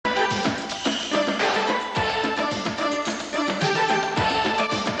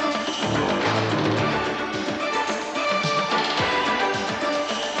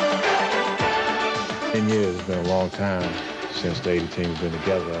been a long time since the 80 team's been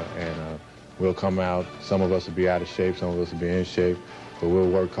together, and we'll come out. Some of us will be out of shape, some of us will be in shape, but we'll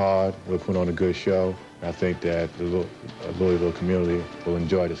work hard. We'll put on a good show. I think that the Louisville community will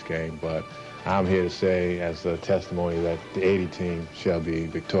enjoy this game, but I'm here to say as a testimony that the 80 team shall be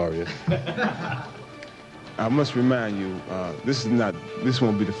victorious. I must remind you, this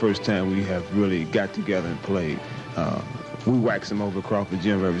won't be the first time we have really got together and played. We wax them over across the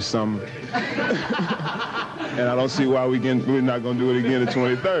gym every summer. And I don't see why we're not going to do it again the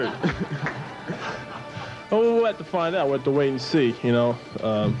 23rd. Well, we'll have to find out. We'll have to wait and see, you know.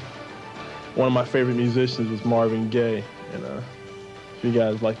 One of my favorite musicians was Marvin Gaye. And if you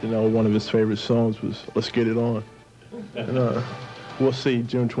guys like to know, one of his favorite songs was Let's Get It On. And we'll see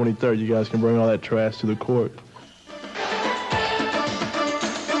June 23rd. You guys can bring all that trash to the court.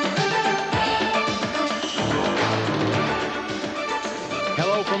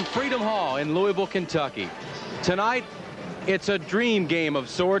 Hello from Freedom Hall in Louisville, Kentucky. Tonight, it's a dream game of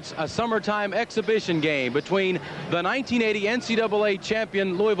sorts, a summertime exhibition game between the 1980 NCAA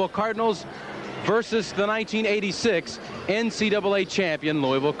champion Louisville Cardinals versus the 1986 NCAA champion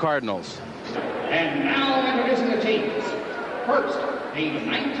Louisville Cardinals. And now introducing the teams. First, the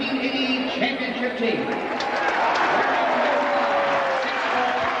 1980 championship team.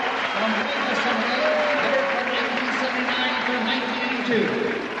 From Louisville, from 1979 through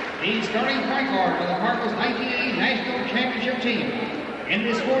 1982. The starting point guard for the Cardinals' 1980 National Championship team. In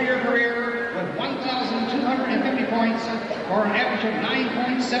his 4-year career, with 1,250 points for an average of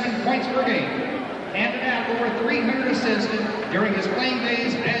 9.7 points per game, and over 300 assists during his playing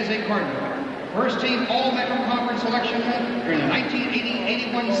days as a Cardinal. First team All-Metro Conference selection during the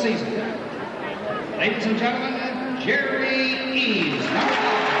 1980-81 season. Ladies and gentlemen, Jerry Eves, number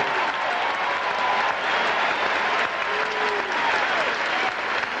 5.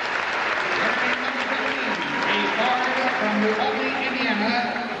 From New Albany, Indiana,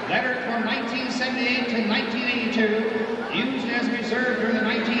 lettered from 1978 to 1982, used as a reserve during the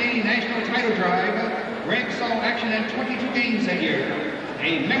 1980 National Title Drive. Greg saw action in 22 games that year.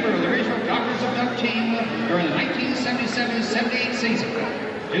 A member of the original Doctors of Duck team during the 1977-78 season.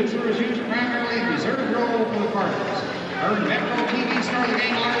 Deucer was used primarily in reserve role for the Cardinals. Earned Metro TV Star of the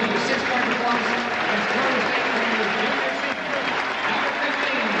Game honors with 6-point performance against Florida State during the junior season. Number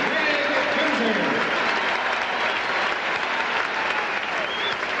 15, Greg Deucer.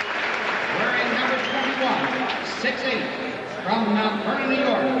 Wearing number 21, 6'8", from Mount Vernon, New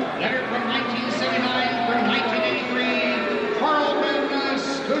York, lettered from 1979 through 1983, Carlton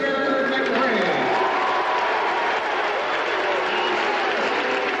Scooter McRae.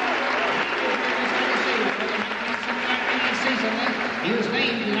 He was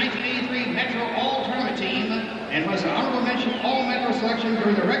named to the 1983 Metro All-Tournament team and was an honorable mention All-Metro selection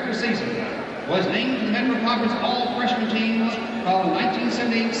during the regular season. Was named to the Metro Conference All-Freshman team for the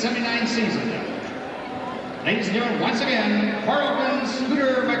 1978-79 season. Ladies and gentlemen, once again, Carlton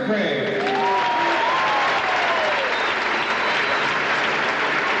Scooter McRae.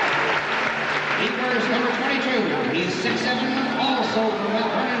 He wears number 22. He's 6'7", also from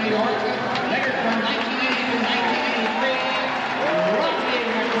Mount Vernon, New York. Lettered from 1980 to 1983, Rodney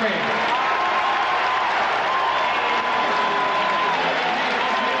McRae.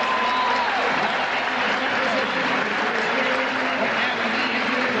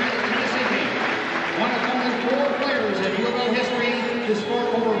 One of only 4 players in Louisville history to score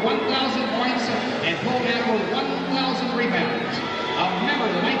over 1,000 points and hold down over 1,000 rebounds. A member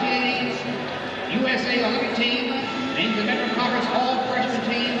of the 1980 USA Olympic team, named the Metro Conference All-Freshman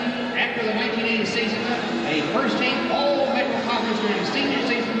team after the 1980 season, a first-team All-Metro Conference during his senior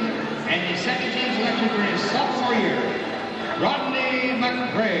season, and a second-team selection during his sophomore year. Rodney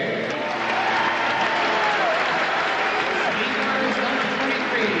McRae. He wears number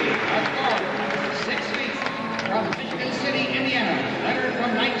 23, a guard, 6 feet, from Michigan City, Indiana, lettered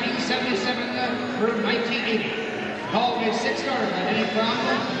from 1977 through 1980. Called a 6-starter at any from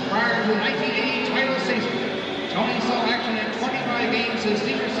prior to the 1980 title season. Tony saw action in 25 games his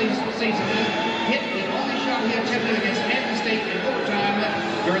senior season, hit the only shot he attempted against Kansas State in overtime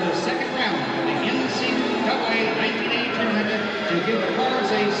during the second round of the NCAA 1980 tournament to give the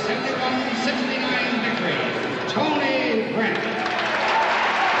Cards a 71-69 victory. Tony Grant.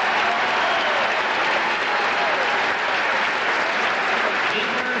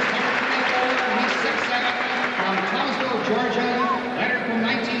 Georgia, lettered from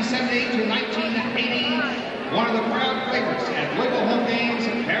 1978 to 1980. One of the proud favorites at Louisville home games,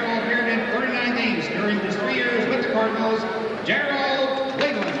 Darrell appeared in 39 games during his 3 years with the Cardinals. Darrell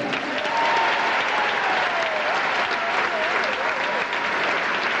Cleveland.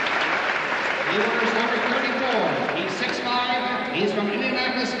 He wears number 34. from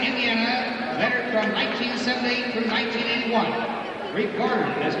Indianapolis, Indiana, lettered from 1978 through 1981.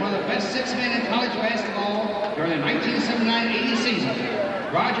 Regarded as one of the best 6 men in college basketball during the 1979-80 season,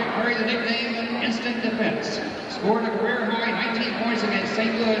 Roger carried the nickname Instant Defense. Scored a career-high 19 points against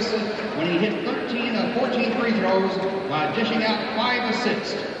St. Louis when he hit 13 of 14 free throws while dishing out 5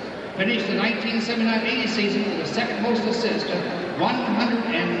 assists. Finished the 1979-80 season with the second most assists,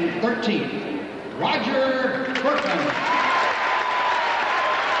 113. Roger Berkman.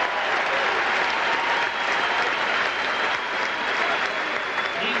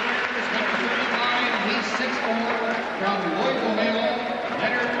 From Louisville Mail,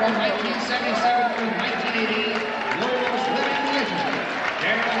 lettered from 1977 through 1980, Louisville's living legend.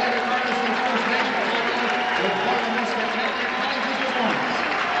 General Leonard Ferguson's first national title with one of the most spectacular colleges performance.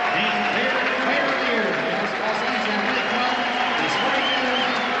 Named Player of the Year as Los Angeles Athletic Club, the Sporting News,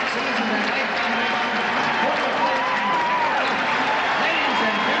 Citizen Athletic Foundation, Corporate Player, ladies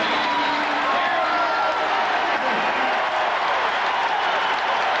and gentlemen,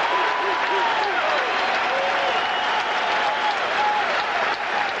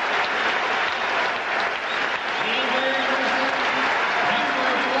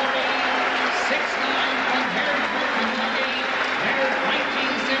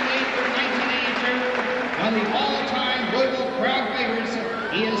 the all-time Louisville crowd favorites.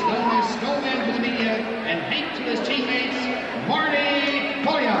 He is known as Snowman to the media and Hank to his teammates, Marty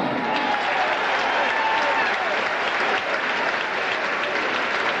Pulliam.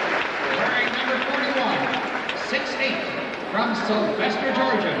 Wearing number 41, 6'8", from Sylvester,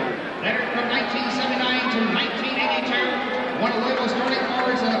 Georgia. Lettered from 1979 to 1982. One of Louisville's starting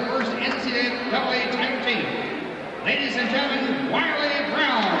forwards of the first NCAA title team. Ladies and gentlemen, Wiley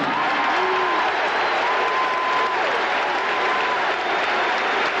Brown.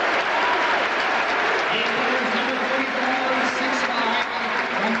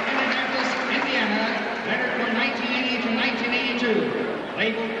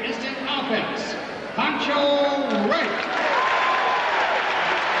 Labeled Instant Offense, Pancho Wright.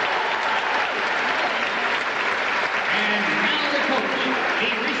 And now the coach. He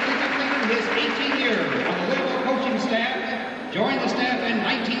recently completed his 18th year on the Louisville coaching staff, joined the staff in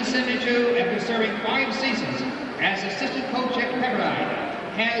 1972 after serving 5 seasons as assistant coach at Pepperdine.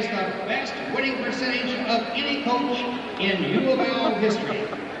 Has the best winning percentage of any coach in U of L history.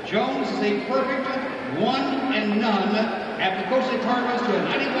 Jones is a perfect 1 and none after coaching the Cardinals to a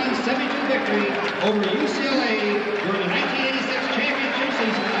 91-72 victory over UCLA during the 1986 championship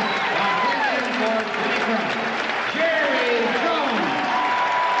season while playing for Jimmy Crown. Jerry Jones.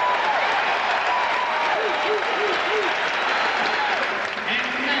 And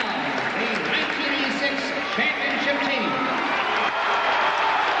now, the 1986 championship team.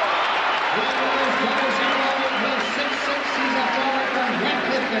 Louisville's double zero with 6'6", he's a forward from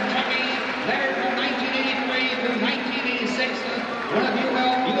Radcliffe, Kentucky, lettered from 1983 through 1986. One of U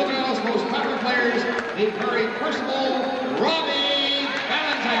of L's most popular players, the very personable Robbie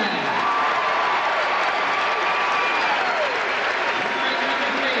Valentine. Number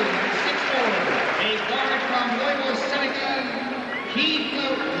 3, 6'4", a guard from Louisville, Seneca, Keith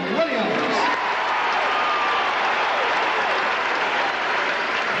Williams.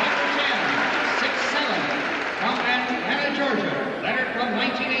 Number 10, 6'7", from Atlanta, Georgia, lettered from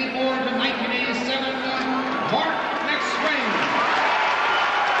 1984 to 1987, Mark McSwain.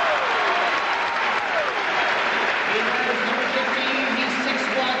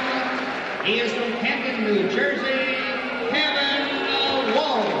 He is from Canton, New Jersey, Kevin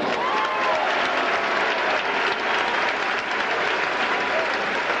Wall.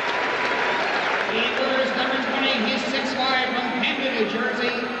 He wears number 20, he's 6'5", from Camden, New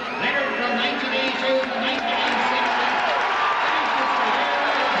Jersey, lettered from 1982 to 1986.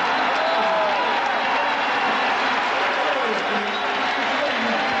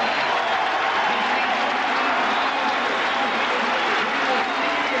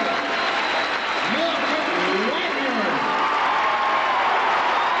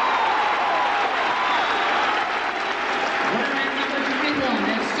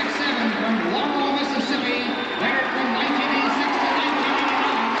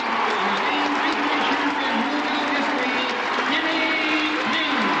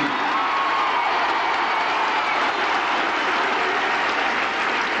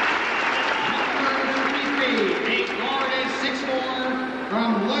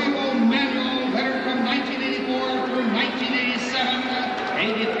 From Louisville, Manuel, lettered from 1984 through 1987,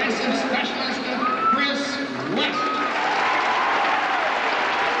 a defensive specialist, Chris West.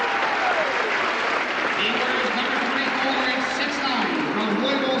 He wears number 24 at 6'9", from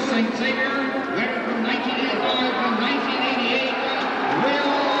Louisville, St. Xavier, lettered from 1985 to 1988,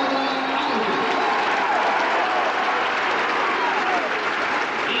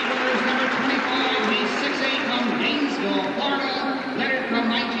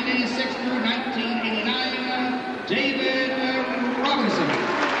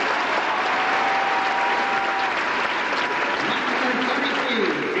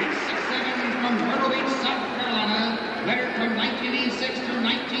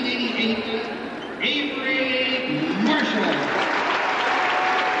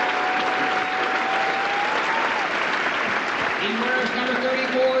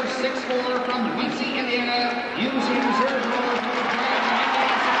 score 6-4 from Muncie, Indiana, using reserve roller for the Pride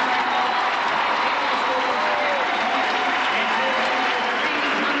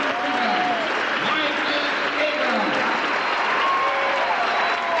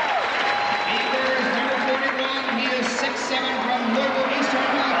 6-7 from Louisville Eastern.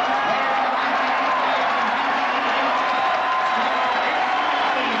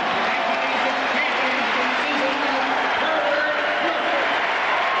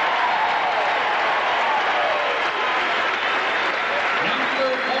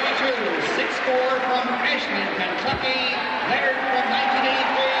 Kentucky, Leonard from 1983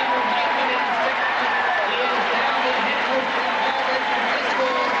 to 1986. He is now the head coach of Harvard High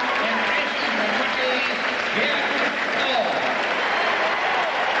School in Ashland, Kentucky, Jeff Hall.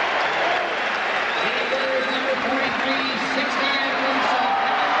 He wears number 43, 6'9" from South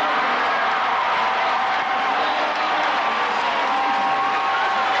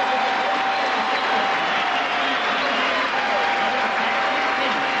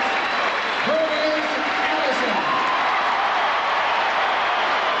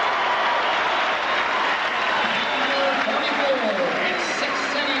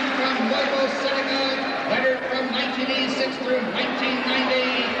through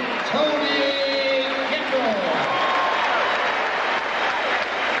 1990, Tony Kendall.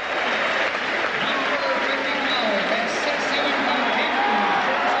 Number 55, that's 6'7" from Hampton.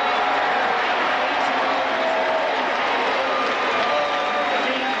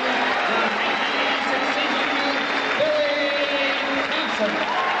 Billy Thompson.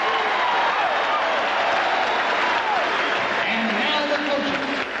 And now the coaches.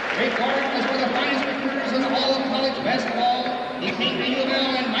 Regarded as one of the finest recruiters in all of college basketball, he came to U of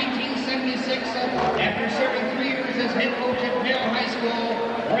L in 1976 after serving 3 years as head coach at Yale High School,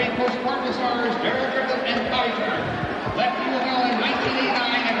 where he coached Cardinal stars Darrell Griffith and Bobby Turner. Left U of L in 1989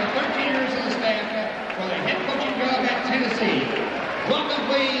 after 13 years as a staff for the head coaching job at Tennessee. Welcome,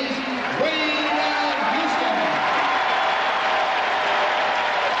 please, Wayne Houston.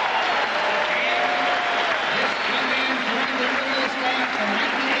 This young man joined the U of L staff from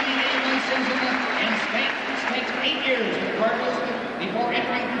 1980 season and takes 8 years with the Cardinals before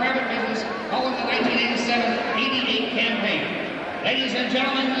entering private business following the 1987-88 campaign. Ladies and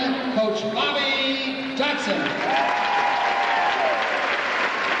gentlemen, Coach Bobby Johnson.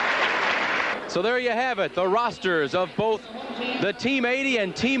 So there you have it, the rosters of both the Team 80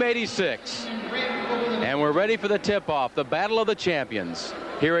 and Team 86. And we're ready for the tip-off, the Battle of the Champions,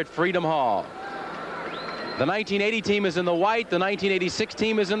 here at Freedom Hall. The 1980 team is in the white, the 1986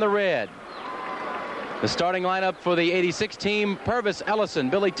 team is in the red. The starting lineup for the 86 team: Purvis Ellison,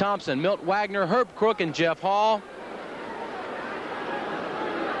 Billy Thompson, Milt Wagner, Herb Crook, and Jeff Hall.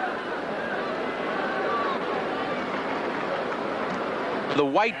 The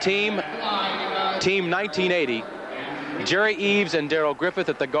white team, Team 1980, Jerry Eves and Darrell Griffith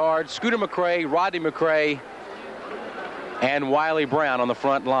at the guard, Scooter McCrae, Rodney McCrae, and Wiley Brown on the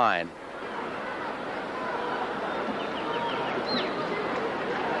front line.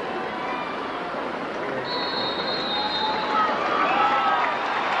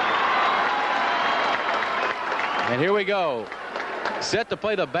 And here we go, set to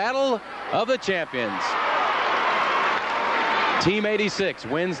play the Battle of the Champions. Team 86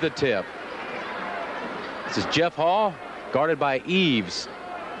 wins the tip. This is Jeff Hall, guarded by Eves.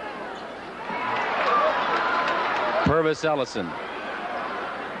 Purvis Ellison.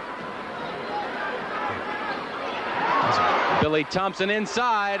 Billy Thompson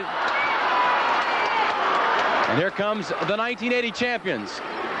inside. And here comes the 1980 champions.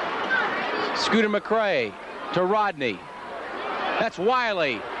 Scooter McCrae to Rodney. That's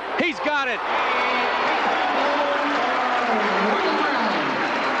Wiley. He's got it.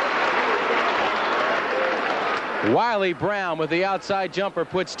 Wiley Brown with the outside jumper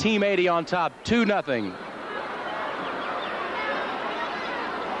puts Team 80 on top, 2-0.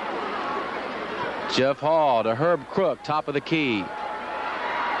 Jeff Hall to Herb Crook, top of the key.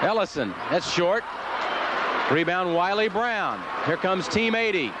 Ellison, that's short. Rebound Wiley Brown. Here comes Team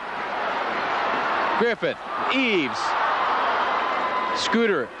 80. Griffith, Eves,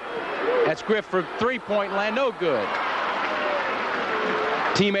 Scooter. That's Griff for three-point land, no good.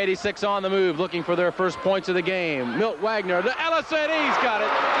 Team 86 on the move, looking for their first points of the game. Milt Wagner to Ellison, he's got it.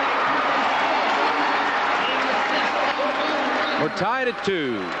 We're tied at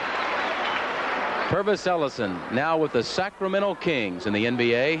 2. Purvis Ellison now with the Sacramento Kings in the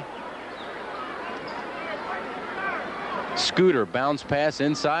NBA. Scooter, bounce pass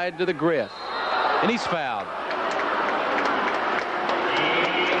inside to the Griff, and he's fouled.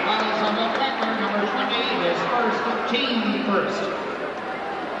 Fouls on Milt Wagner, number 20, his first team first.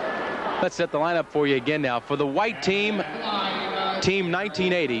 Let's set the lineup for you again now. For the white team, Team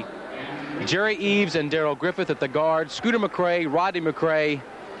 1980, Jerry Eves and Darrell Griffith at the guard, Scooter McCrae, Rodney McCrae,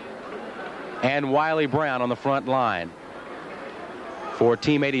 and Wiley Brown on the front line. For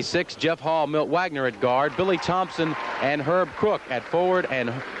Team 86, Jeff Hall, Milt Wagner at guard, Billy Thompson and Herb Crook at forward,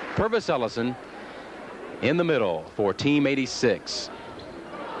 and Purvis Ellison in the middle for Team 86.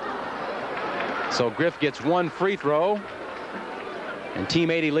 So Griff gets one free throw, and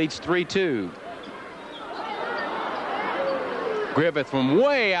Team 80 leads 3-2. Griffith from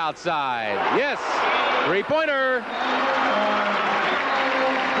way outside. Yes, three-pointer.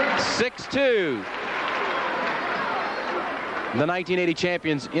 6-2. The 1980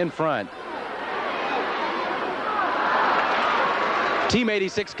 champions in front. Team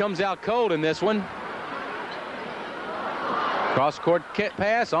 86 comes out cold in this one. Cross-court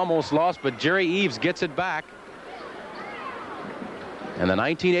pass, almost lost, but Jerry Eves gets it back. And the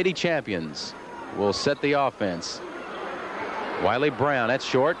 1980 champions will set the offense. Wiley Brown, that's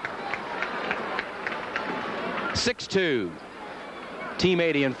short. 6-2. Team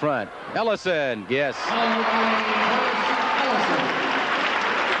 80 in front. Ellison, yes.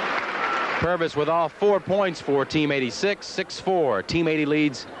 Purvis with all 4 points for Team 86, 6-4. Team 80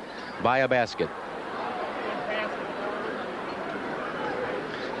 leads by a basket.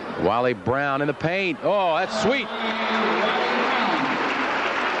 Wiley Brown in the paint. Oh, that's sweet.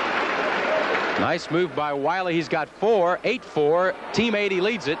 Nice move by Wiley. He's got 4, 8-4. Team 80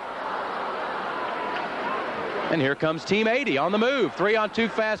 leads it. And here comes Team 80 on the move. 3-on-2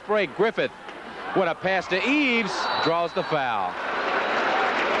 fast break. Griffith, what a pass to Eves, draws the foul.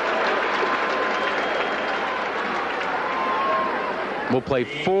 We'll play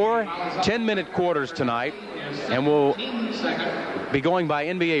 4 10-minute quarters tonight, and we'll be going by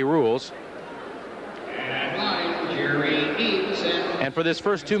NBA rules. And for this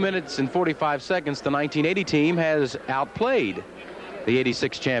first 2 minutes and 45 seconds, the 1980 team has outplayed the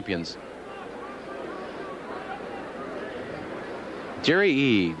 86 champions. Jerry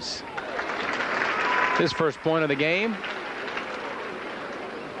Eves, his first point of the game.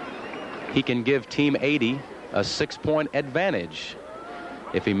 He can give Team 80 a 6-point advantage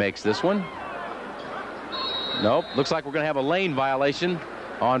if he makes this one. Nope, looks like we're going to have a lane violation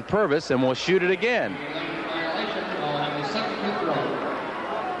on Purvis, and we'll shoot it again.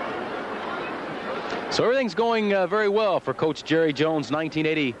 So everything's going very well for Coach Jerry Jones'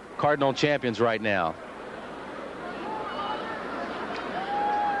 1980 Cardinal champions right now.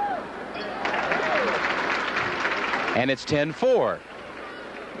 And it's 10-4.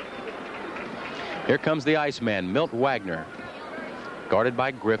 Here comes the Iceman, Milt Wagner. Guarded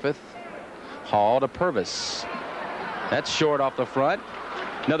by Griffith. Hall to Purvis. That's short off the front.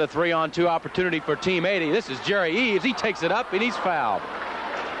 Another 3-on-2 opportunity for Team 80. This is Jerry Eves. He takes it up and he's fouled.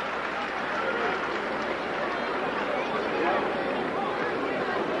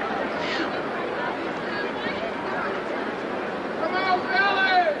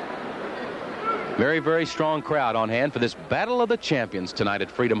 Very, very strong crowd on hand for this Battle of the Champions tonight at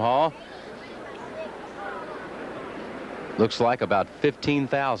Freedom Hall. Looks like about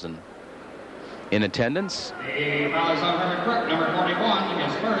 15,000 in attendance. The foul is on Herman Crook, number 41,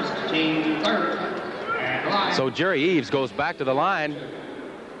 his first, team third. So Jerry Eves goes back to the line.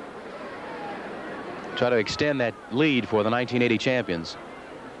 Try to extend that lead for the 1980 champions.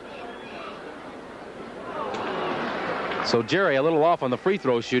 So Jerry a little off on the free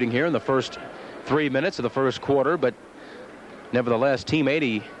throw shooting here in the first 3 minutes of the first quarter, but nevertheless, Team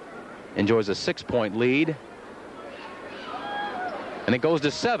 80 enjoys a 6-point lead. And it goes to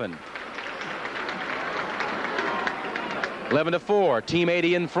 7. 11-4. Team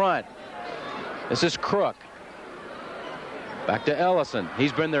 80 in front. This is Crook. Back to Ellison.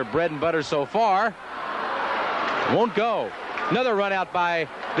 He's been their bread and butter so far. Won't go. Another run out by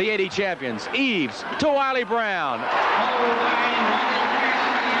the 80 champions. Eves to Wiley Brown.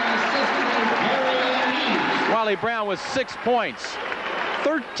 Wiley Brown with 6 points.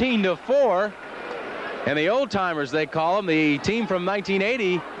 13-4. And the old timers, they call them, the team from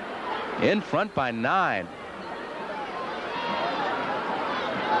 1980, in front by 9.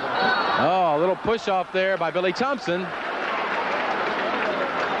 Oh, a little push off there by Billy Thompson.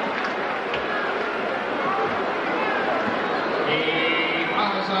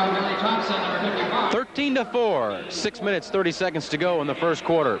 on Billy Thompson, number 55. 13-4. 6 minutes, 30 seconds to go in the first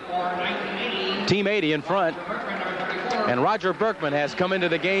quarter. Team 80 in front. And Roger Berkman has come into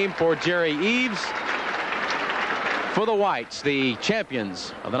the game for Jerry Eves. For the Whites, the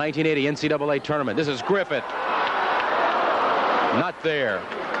champions of the 1980 NCAA tournament. This is Griffith. Not there.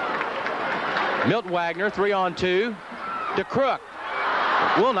 Milt Wagner, 3-on-2 to Crook.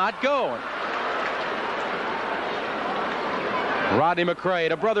 will not go. Rodney McRae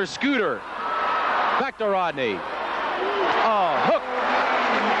to brother Scooter. Back to Rodney. Oh, hook.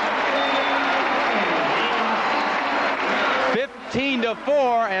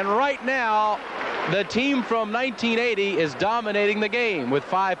 15-4, and right now the team from 1980 is dominating the game with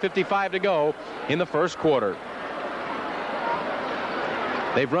 5:55 to go in the first quarter.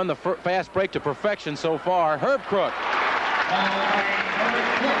 They've run the fast break to perfection so far. Herb Crook.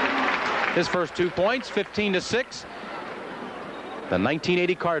 His first 2 points, 15-6. The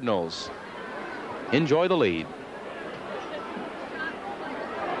 1980 Cardinals enjoy the lead.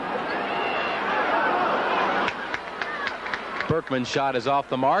 Berkman's shot is off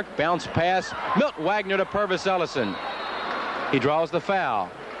the mark. Bounce pass. Milt Wagner to Purvis Ellison. He draws the foul.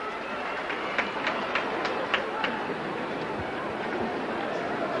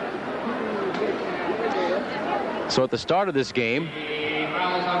 So at the start of this game,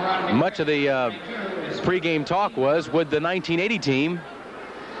 much of the pregame talk was, would the 1980 team,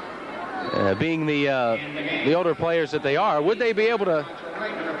 being the older players that they are, would they be able to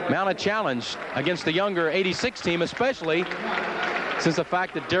mount a challenge against the younger 86 team, especially since the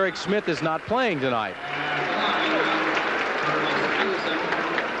fact that Derek Smith is not playing tonight.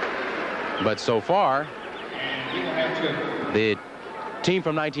 But so far, the team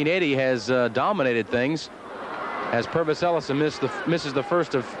from 1980 has dominated things, as Purvis Ellison misses the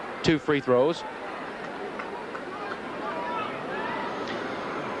first of 2 free throws.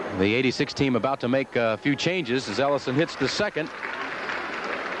 The 86 team about to make a few changes as Ellison hits the second.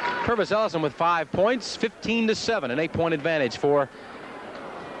 Purvis Ellison with 5 points, 15-7, an 8-point advantage for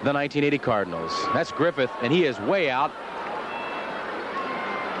the 1980 Cardinals. That's Griffith, and he is way out.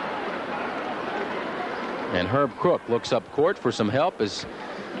 And Herb Crook looks up court for some help as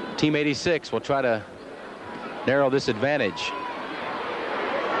Team 86 will try to narrow this advantage.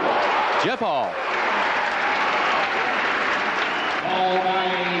 Jeff Hall. Ball by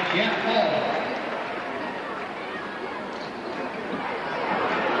Jeff Hall.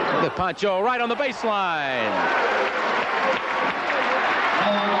 The Pancho right on the baseline.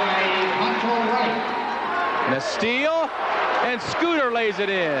 Ball by Pancho Wright. And a steal, and Scooter lays it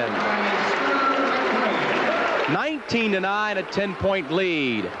in. 19-9, a 10-point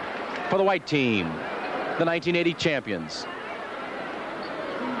lead for the white team, the 1980 champions.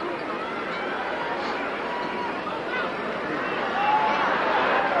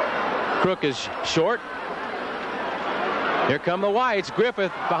 Crook is short. Here come the whites.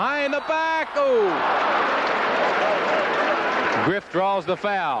 Griffith behind the back. Oh! Griff draws the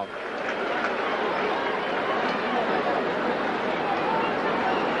foul. The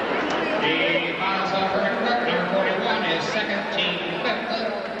foul is off for Crook. Number 41 is second, team fifth.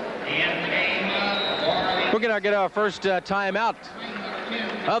 And the game for We're going to get our first timeout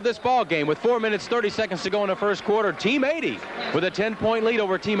of this ball game with 4 minutes 30 seconds to go in the first quarter. Team 80 with a 10-point lead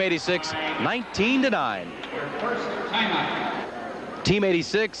over Team 86, 19-9. first timeout. Team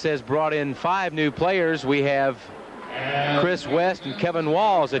 86 has brought in 5 new players. We have Chris West and Kevin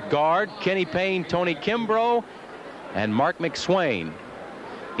Walls at guard, Kenny Payne, Tony Kimbrough, and Mark McSwain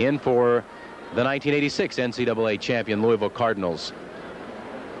in for the 1986 NCAA champion Louisville Cardinals.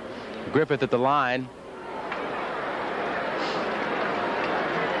 Griffith at the line.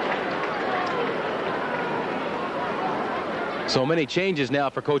 So many changes now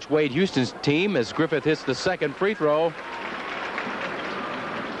for Coach Wade Houston's team as Griffith hits the second free throw.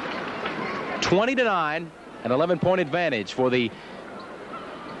 20-9, an 11-point advantage for the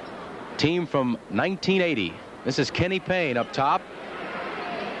team from 1980. This is Kenny Payne up top.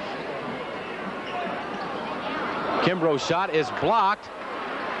 Kimbrough's shot is blocked.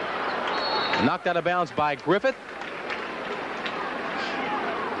 Knocked out of bounds by Griffith.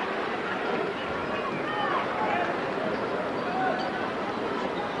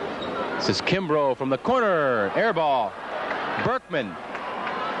 This is Kimbrough from the corner. Air ball. Berkman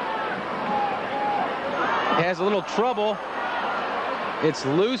has a little trouble. It's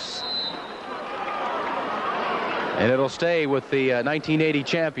loose. And it'll stay with the 1980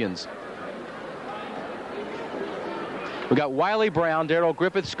 champions. We got Wiley Brown, Darrell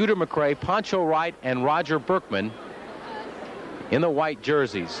Griffith, Scooter McRae, Pancho Wright, and Roger Berkman in the white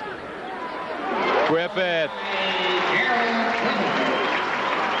jerseys. Griffith.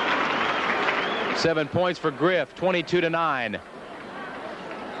 7 points for Griff, 22-9.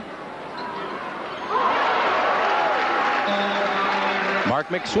 Mark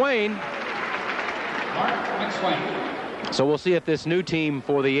McSwain. So we'll see if this new team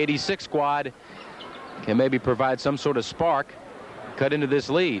for the 86 squad can maybe provide some sort of spark, cut into this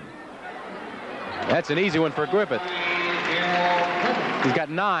lead. That's an easy one for Griffith. He's got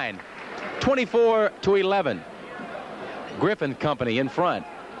 9. 24-11. Griffin Company in front.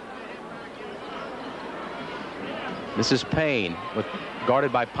 This is Payne,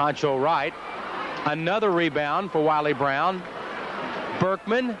 guarded by Pancho Wright. Another rebound for Wiley Brown.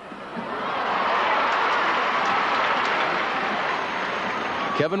 Berkman.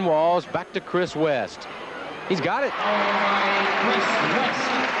 Kevin Walls back to Chris West. He's got it. Chris West.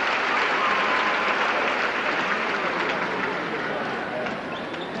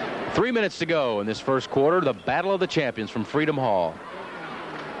 Three minutes to go in this first quarter. The Battle of the Champions from Freedom Hall.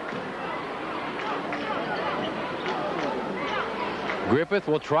 Griffith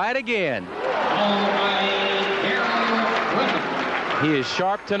will try it again. He is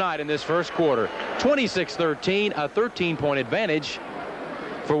sharp tonight in this first quarter. 26-13, a 13-point advantage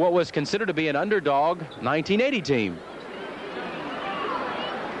for what was considered to be an underdog 1980 team.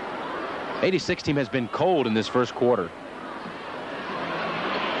 86 team has been cold in this first quarter.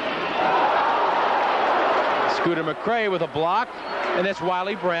 Scooter McCrae with a block, and that's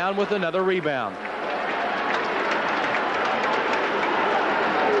Wiley Brown with another rebound.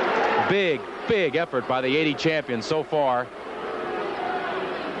 Big, big effort by the 80 champions so far.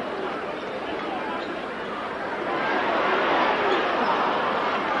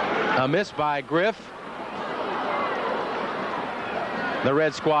 A miss by Griff. The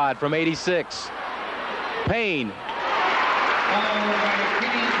red squad from 86. Payne.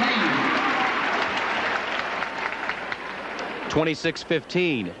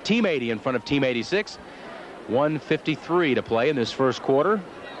 26-15. Team 80 in front of Team 86. 1:53 to play in this first quarter.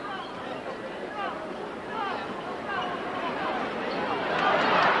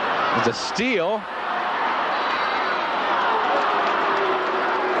 It's a steal.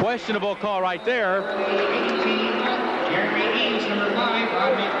 Questionable call right there.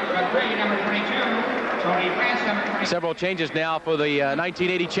 Several changes now for the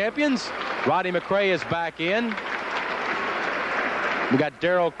 1980 champions. Rodney McCrae is back in. We got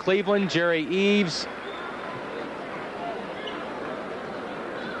Darrell Cleveland, Jerry Eves,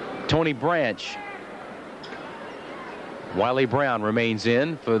 Tony Branch. Wiley Brown remains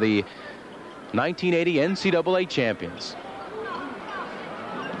in for the 1980 NCAA champions.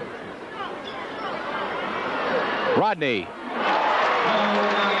 Rodney.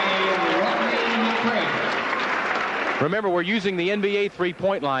 Remember, we're using the NBA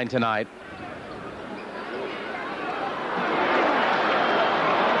three-point line tonight.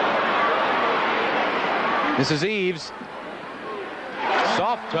 This is Eves.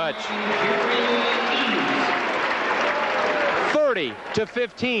 Soft touch.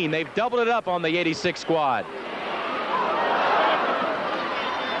 30-15. They've doubled it up on the 86 squad.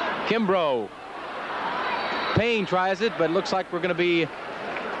 Kimbrough. Payne tries it, but it looks like Payne's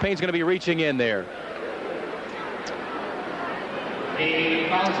going to be reaching in there.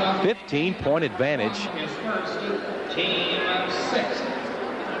 15-point advantage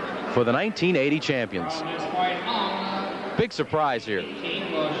for the 1980 champions. Big surprise here.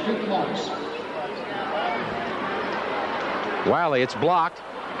 Wiley, it's blocked.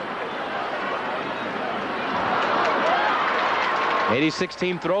 86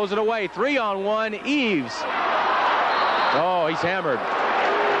 team throws it away. 3-on-1. Eves. Oh, he's hammered.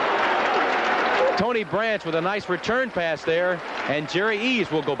 Tony Branch with a nice return pass there, and Jerry Eves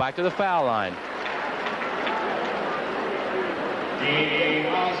will go back to the foul line. He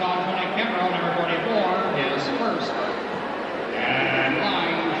fouls on Tony Kimbrough, number 44, his first. And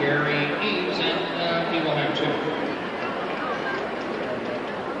line, Jerry Eves, and he will have 2.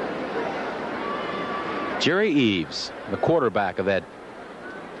 Jerry Eves, the quarterback of that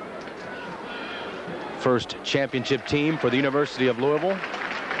first championship team for the University of Louisville.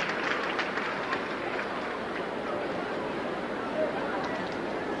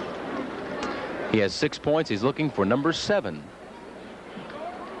 He has 6 points. He's looking for number 7.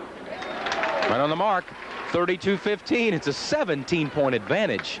 Right on the mark. 32-15. It's a 17-point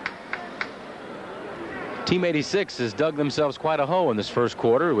advantage. Team 86 has dug themselves quite a hole in this first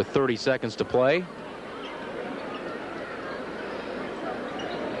quarter with 30 seconds to play.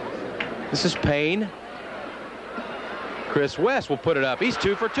 This is Payne. Chris West will put it up. He's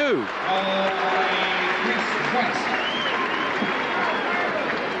 2 for 2. Chris West.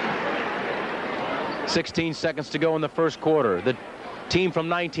 16 seconds to go in the first quarter. The team from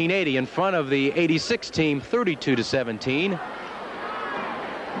 1980 in front of the 86 team, 32-17.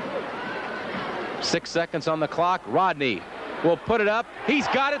 6 seconds on the clock. Rodney will put it up. He's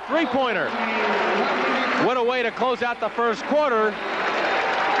got it. Three-pointer. What a way to close out the first quarter.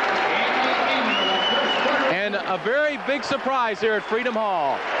 And a very big surprise here at Freedom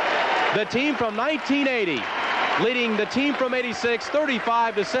Hall. The team from 1980 leading the team from 86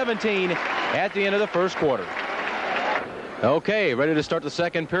 35-17 at the end of the first quarter. Okay, ready to start the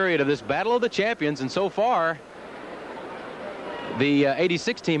second period of this Battle of the Champions, and so far the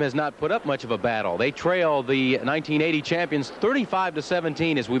 86 team has not put up much of a battle. They trail the 1980 champions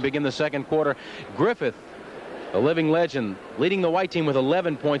 35-17 as we begin the second quarter. Griffith, a living legend, leading the white team with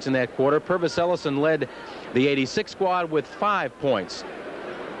 11 points in that quarter. Purvis Ellison led the 86 squad with 5 points.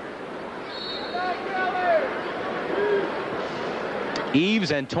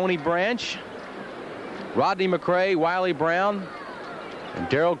 Eves and Tony Branch, Rodney McRae, Wiley Brown, and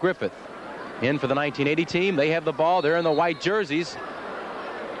Darrell Griffith in for the 1980 team. They have the ball. They're in the white jerseys.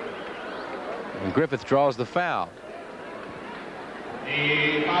 And Griffith draws the foul.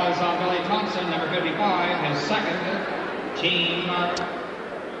 The foul is on Billy Thompson, number 55, his second team.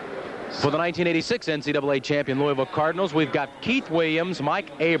 For the 1986 NCAA champion Louisville Cardinals, we've got Keith Williams,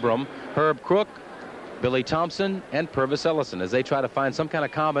 Mike Abram, Herb Crook, Billy Thompson, and Purvis Ellison as they try to find some kind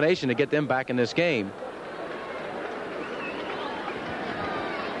of combination to get them back in this game.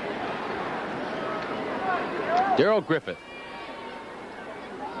 Darrell Griffith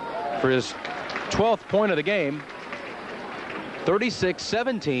for his 12th point of the game.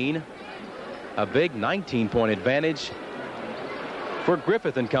 36-17, a big 19-point advantage for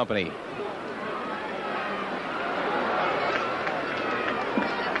Griffith and company.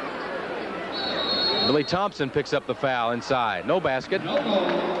 Billy Thompson picks up the foul inside. No basket. No goal.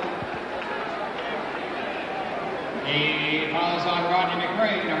 The foul is on Rodney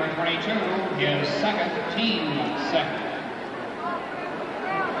McRae, number 22, his second team second.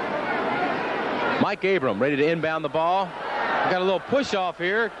 Mike Abram ready to inbound the ball. Got a little push off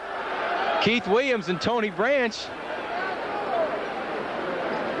here. Keith Williams and Tony Branch.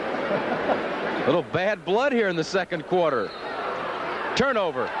 A little bad blood here in the second quarter.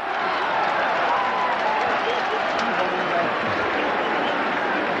 Turnover.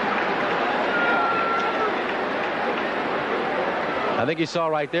 I think you saw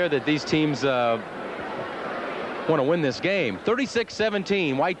right there that these teams want to win this game.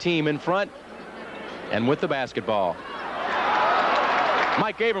 36-17, white team in front and with the basketball.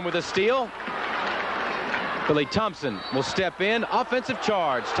 Mike Abram with a steal. Billy Thompson will step in. Offensive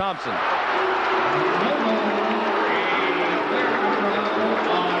charge. Thompson.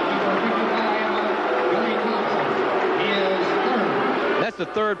 That's the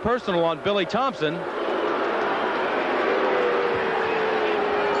third personal on Billy Thompson.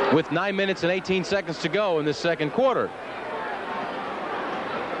 With 9 minutes and 18 seconds to go in this second quarter.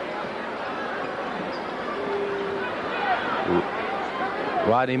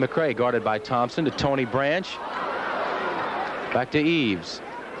 Rodney McRae guarded by Thompson to Tony Branch. Back to Eves.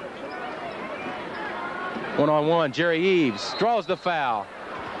 One-on-one, Jerry Eves draws the foul.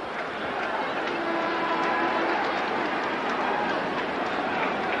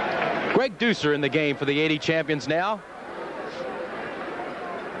 Greg Deucer in the game for the 80 champions now.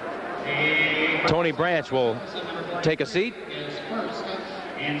 Tony Branch will take a seat. Is first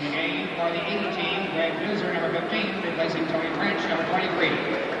in the game for the 80 team. Greg Deucer, number 15, replacing Tony Branch, number 23.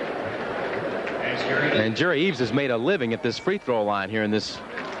 And Jerry Eves has made a living at this free throw line here in this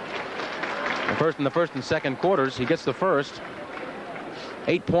in the first and second quarters. He gets the first.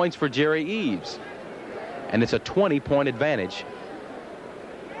 8 points for Jerry Eves. And it's a 20-point advantage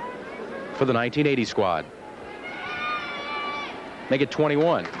for the 1980 squad. Make it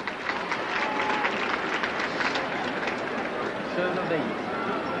 21.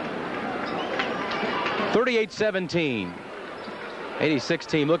 38-17. 86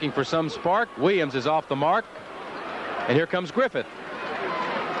 team looking for some spark. Williams is off the mark. And here comes Griffith.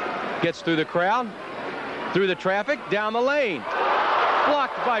 Gets through the crowd, through the traffic, down the lane.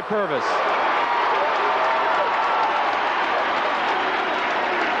 Blocked by Purvis.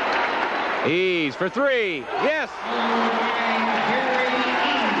 Eves for three. Yes.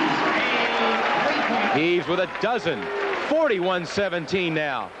 Eves with a dozen. 41-17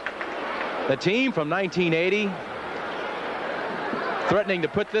 now. The team from 1980 threatening to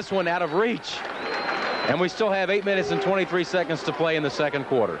put this one out of reach. And we still have 8 minutes and 23 seconds to play in the second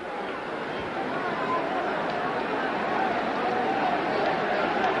quarter.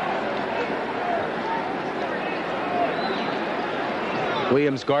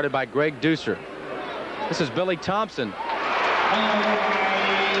 Williams guarded by Greg Deucer. This is Billy Thompson. Billy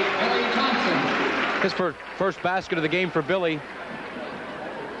Thompson. His first basket of the game for Billy.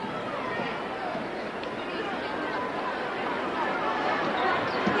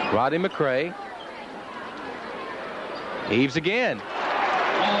 Rodney McRae. Eves again.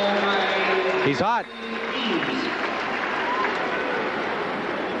 He's hot.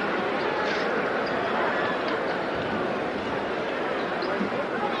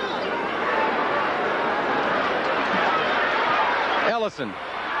 Ellison.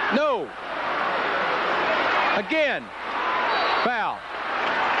 No. Again. Foul.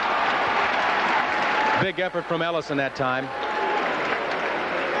 Big effort from Ellison that time.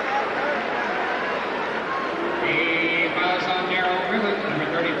 He fouls on Darryl Griffith, number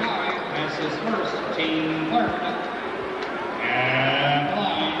 35. That's his first team third. And the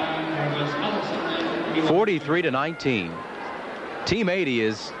line, there was Ellison. 43-19. Team 80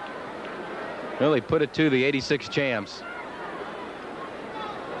 is really put it to the 86 champs.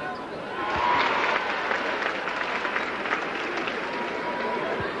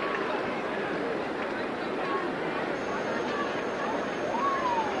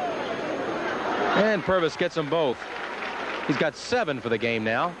 And Purvis gets them both. He's got 7 for the game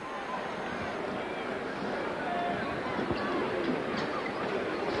now.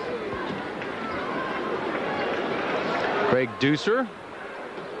 Craig Deucer.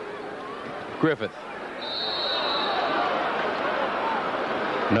 Griffith.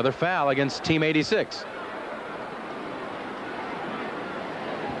 Another foul against Team 86.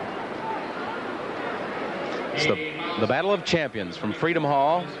 It's the Battle of Champions from Freedom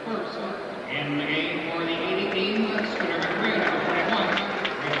Hall. In the game for the 80 team, Scooter McCray, number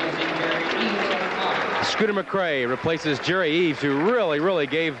 21, replacing Jerry Eves, number 5. Scooter McCray replaces Jerry Eves, who really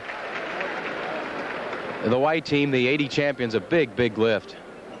gave the white team, the 80 champions, a big lift.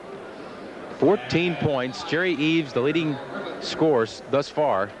 14 points. Jerry Eves, the leading scorer thus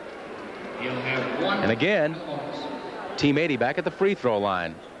far. And again, Team 80 back at the free throw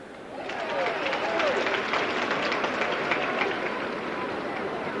line.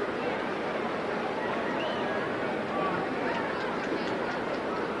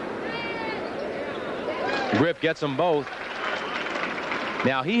 Griff gets them both.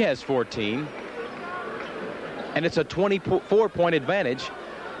 Now he has 14. And it's a 24-point advantage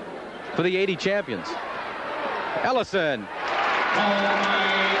for the 80 champions. Ellison.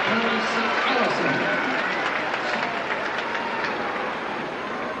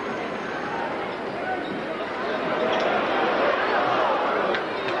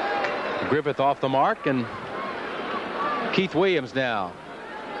 Griffith off the mark, and Keith Williams now.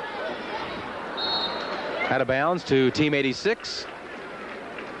 Out of bounds to Team 86.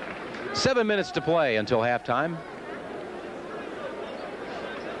 7 minutes to play until halftime.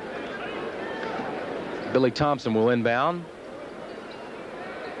 Billy Thompson will inbound.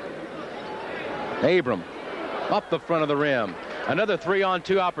 Abram up the front of the rim. Another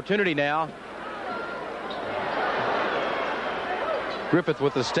 3-on-2 opportunity now. Griffith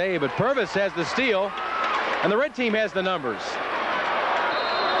with the stay, but Purvis has the steal, and the red team has the numbers.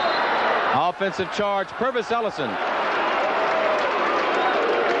 Offensive charge, Purvis Ellison.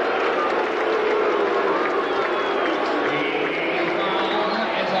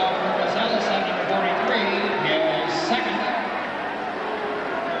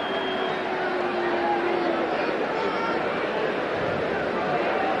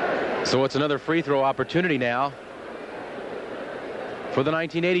 So it's another free throw opportunity now for the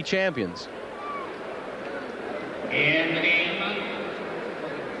 1980 champions. In the game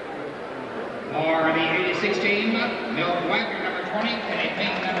for the 86 team, Milt Wagner, number 20, Kenny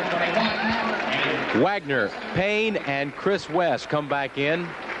Payne, number 21. And Wagner, Payne, and Chris West come back in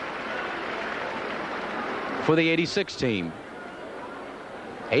for the 86 team.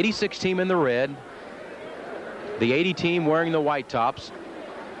 86 team in the red. The 80 team wearing the white tops.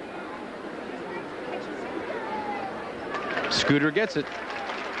 Scooter gets it.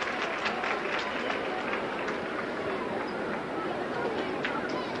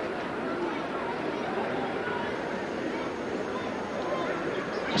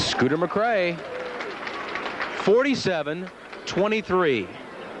 Scooter McCray. 47-23.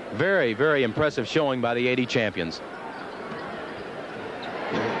 Very impressive showing by the 80 champions.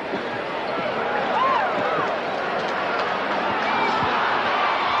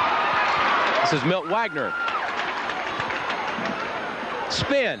 This is Milt Wagner.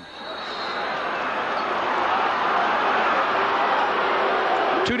 Spin.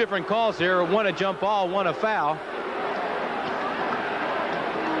 Two different calls here. One a jump ball, one a foul.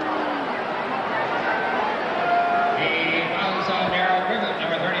 he fouls on Darryl Griffith,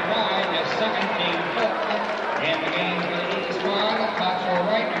 number 35, his second team fourth. In the game for the 80 squad, Coxwell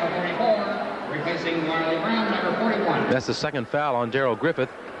Wright, number 44, replacing Marley Brown, number 41. That's the second foul on Darryl Griffith.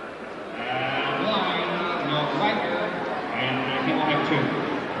 And line, Milt Wagner, and he will have 2.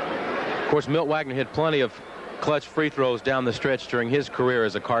 Of course, Milt Wagner hit plenty of clutch free throws down the stretch during his career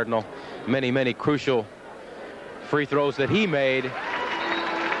as a Cardinal. Many crucial free throws that he made. In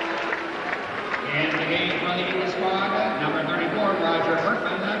the game for the 80 squad, number 34, Roger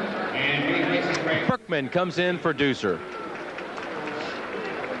Berkman, and he places Craig. Berkman comes in for Deucer.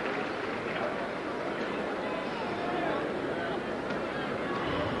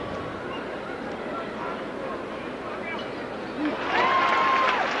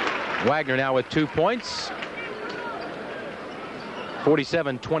 Wagner now with 2 points.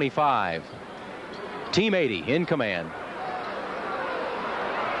 47-25. Team 80 in command.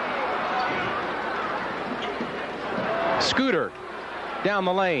 Scooter down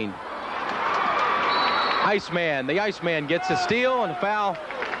the lane. Iceman. The Iceman gets a steal, and a foul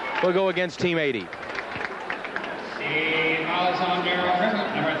will go against Team 80. The foul is on Darryl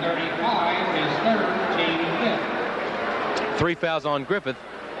Griffith, number 35, his third, team 5th. 3 fouls on Griffith.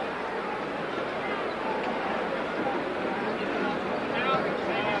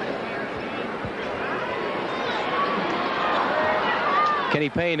 Kenny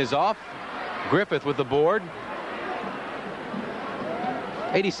Payne is off. Griffith with the board.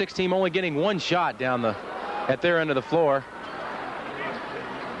 86 team only getting 1 shot down at their end of the floor.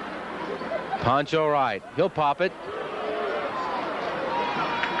 Pancho Wright. He'll pop it.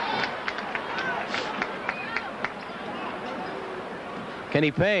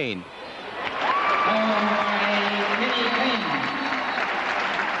 Kenny Payne.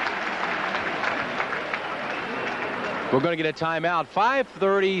 We're going to get a timeout.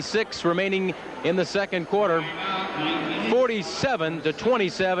 5:36 remaining in the second quarter.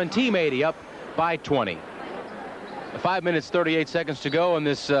 47-27. Team 80 up by 20. 5 minutes 38 seconds to go in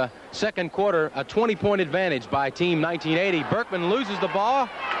this second quarter. A 20-point advantage by Team 1980. Berkman loses the ball,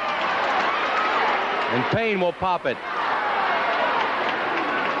 and Payne will pop it.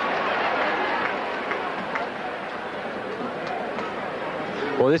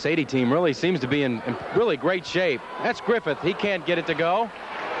 Well, this 80 team really seems to be in really great shape. That's Griffith. He can't get it to go.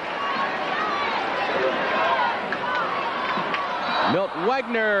 Milt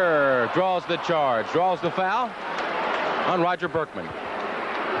Wagner draws the charge, draws the foul on Roger Berkman. The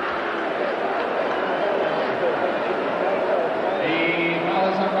foul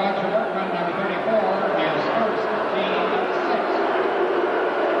is on Roger Berkman, number 34, his first, team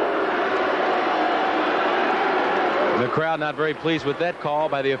 6. The crowd not very pleased with that call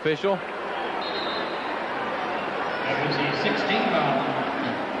by the official. That was the 16th foul.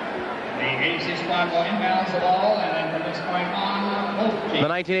 The 86 squad will inbounds the ball, and then from this point on, both teams. The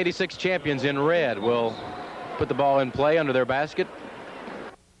 1986 champions in red will put the ball in play under their basket.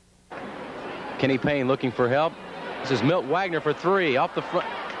 Kenny Payne looking for help. This is Milt Wagner for 3 off the front.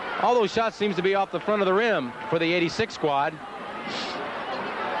 All those shots seems to be off the front of the rim for the 86 squad.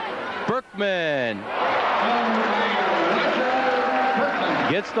 Berkman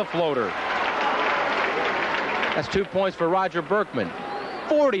gets the floater. That's 2 points for Roger Berkman.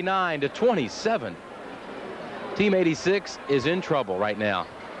 49-27. Team 86 is in trouble right now.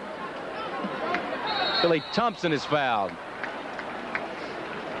 Billy Thompson is fouled. The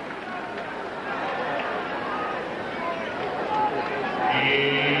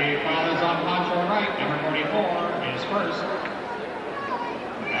foul is on Pancho Wright, number 44, his first.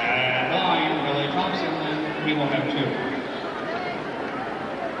 At line, Billy Thompson, and he will have 2.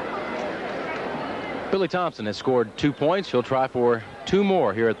 Billy Thompson has scored 2 points. He'll try for 2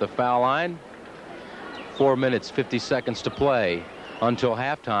 more here at the foul line. 4 minutes, 50 seconds to play until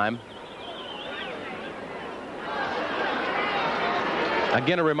halftime.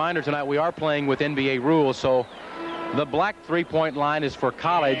 Again, a reminder tonight, we are playing with NBA rules, so the black three-point line is for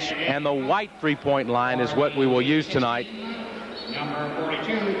college, and the white three-point line is what we will use tonight. Number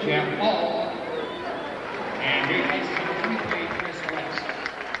 42, Jeff Hall. And replaces number 23, Chris West.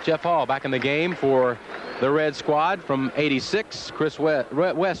 Jeff Hall back in the game for the red squad from 86. Chris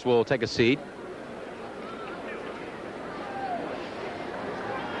West will take a seat.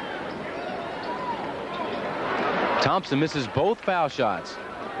 Thompson misses both foul shots.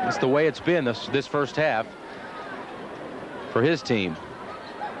 That's the way it's been this first half for his team.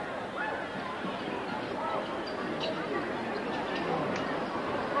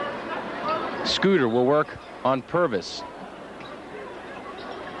 Scooter will work on Purvis.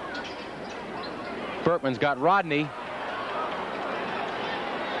 Berkman's got Rodney.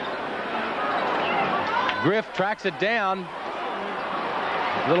 Griff tracks it down.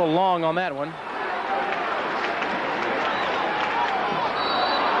 A little long on that one.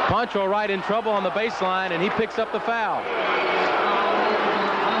 Pancho Wright in trouble on the baseline, and he picks up the foul.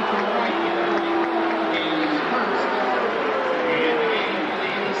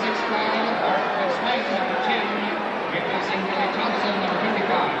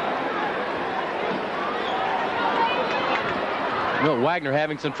 Milt Wagner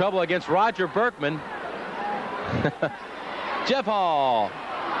having some trouble against Roger Berkman. Jeff Hall.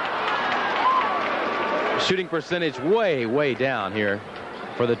 Shooting percentage way, way down here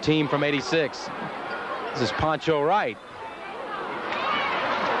for the team from 86. This is Pancho Wright.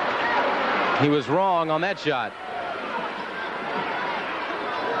 He was wrong on that shot.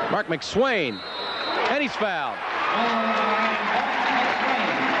 Mark McSwain, and he's fouled.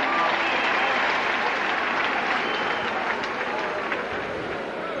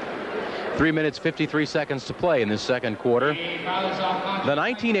 3 minutes, 53 seconds to play in this second quarter. The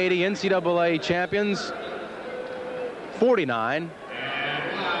 1980 NCAA champions, 49.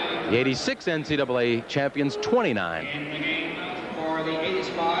 The 86 NCAA champions, 29. In the game for the 80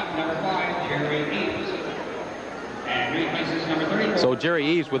 spot, number 5, Jerry Eves. And replaces number 34. So Jerry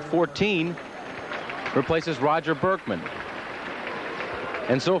Eves with 14 replaces Roger Berkman.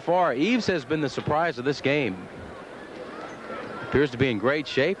 And so far, Eves has been the surprise of this game. Appears to be in great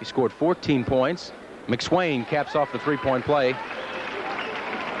shape. He scored 14 points. McSwain caps off the three-point play.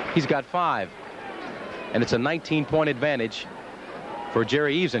 He's got 5. And it's a 19-point advantage for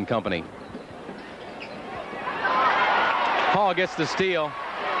Jerry Eves and company. Hall gets the steal.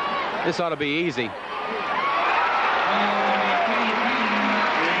 This ought to be easy.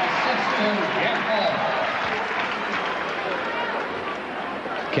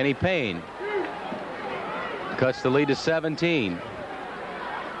 Kenny Payne cuts the lead to 17.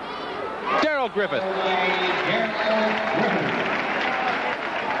 Darrell Griffith.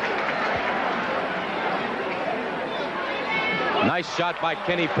 Nice shot by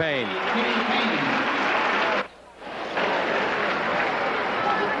Kenny Payne.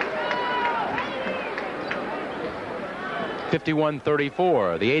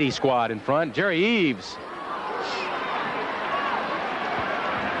 (51-34). The 80 squad in front. Jerry Eves.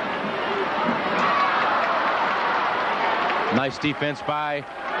 Nice defense by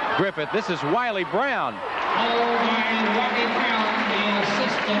Griffith. This is Wiley Brown. The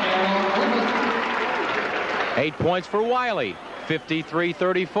assistant. 8 points for Wiley.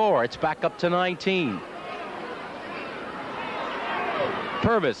 53-34. It's back up to 19.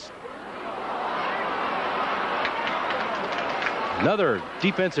 Purvis. Another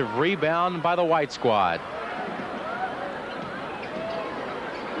defensive rebound by the white squad.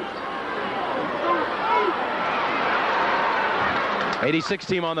 '86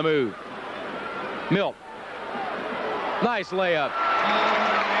 team on the move. Milt. Nice layup.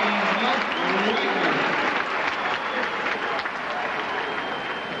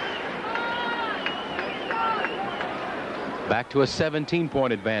 Back to a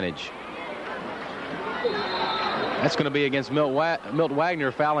 17-point advantage. That's going to be against Milt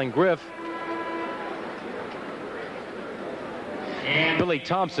Wagner fouling Griff. And Billy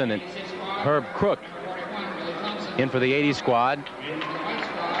Thompson and Herb Crook in for the 80 squad.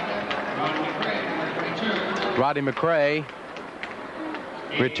 Rodney McRae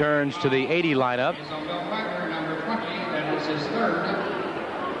returns to the 80 lineup. That is his third.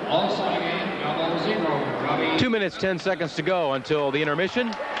 Also again, double zero. 2 minutes, 10 seconds to go until the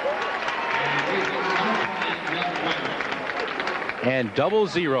intermission. And double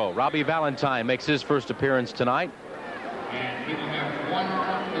zero. Robbie Valentine makes his first appearance tonight. And he will have 1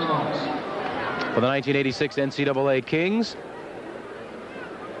 for the bonus. For the 1986 NCAA Kings.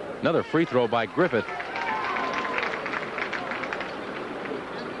 Another free throw by Griffith.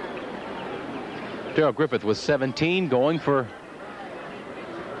 Darrell Griffith was 17, going for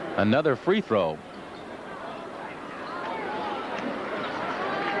another free throw.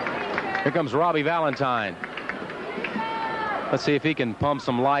 Here comes Robbie Valentine. Let's see if he can pump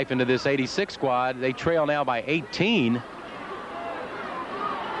some life into this 86 squad. They trail now by 18.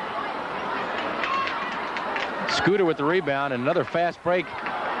 Scooter with the rebound, and another fast break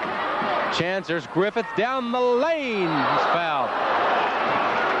chance. There's Griffith down the lane. He's fouled.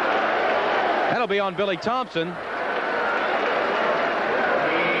 That'll be on Billy Thompson.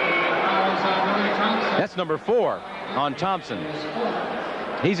 That's number 4 on Thompson.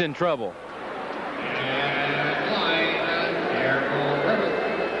 He's in trouble.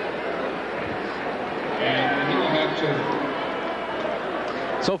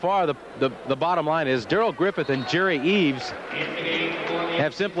 So far, the bottom line is Darrell Griffith and Jerry Eves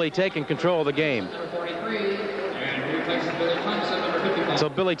have simply taken control of the game. So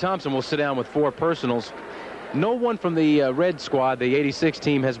Billy Thompson will sit down with 4 personals. No one from the red squad, the 86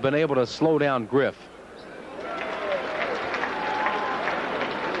 team, has been able to slow down Griff,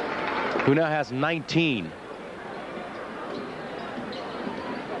 who now has 19.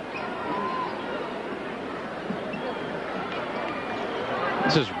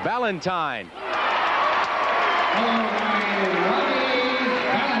 This is Valentine. Valentine.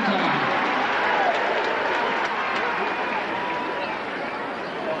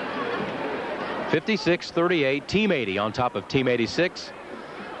 56-38, Team 80 on top of Team 86.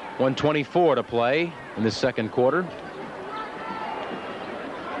 124 to play in the second quarter.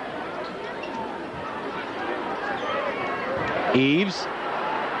 Eves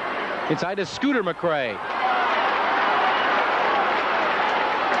Inside to Scooter McRae.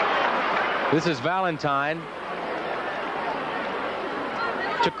 This is Valentine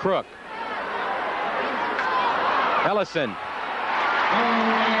to Crook. Ellison.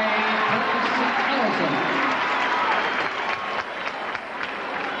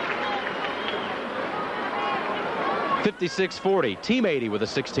 56-40. Team 80 with a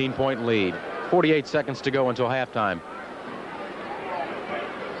 16-point lead. 48 seconds to go until halftime.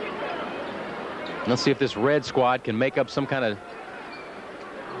 Let's see if this red squad can make up a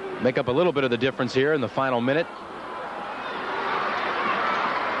little bit of the difference here in the final minute.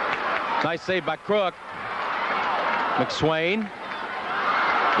 Nice save by Crook. McSwain.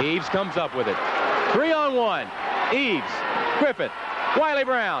 Eves comes up with it. 3-on-1. Eves. Griffith. Wiley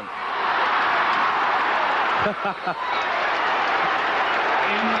Brown.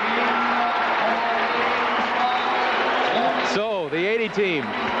 So the 80 team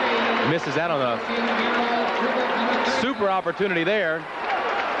misses out on a super opportunity there.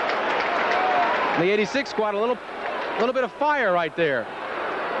 The 86 squad, a little bit of fire right there.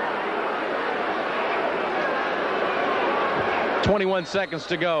 21 seconds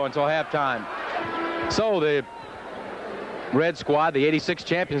to go until halftime. So the red squad, the 86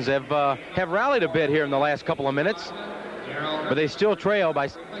 champions, have rallied a bit here in the last couple of minutes, but they still trail by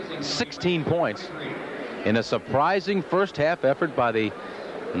 16 points in a surprising first half effort by the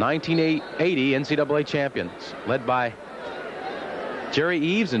 1980 NCAA champions, led by Jerry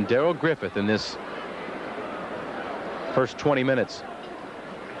Eves and Darrell Griffith in this first 20 minutes.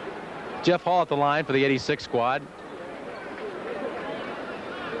 Jeff Hall at the line for the 86 squad.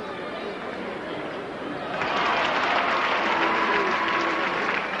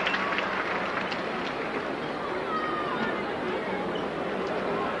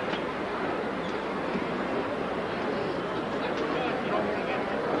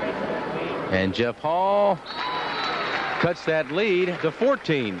 And Jeff Hall cuts that lead to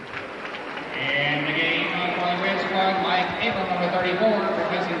 14. And the game for the red squad, Mike Abram, number 34,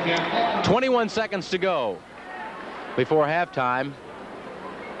 replacing Jeff Hall. 21 seconds to go before halftime.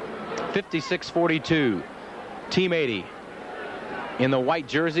 56-42. Team 80 in the white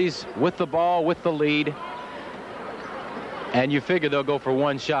jerseys with the ball, with the lead. And you figure they'll go for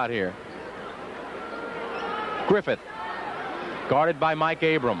one shot here. Griffith, guarded by Mike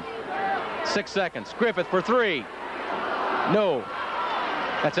Abram. 6 seconds. Griffith for three. No.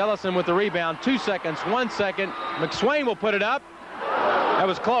 That's Ellison with the rebound. 2 seconds. 1 second. McSwain will put it up. That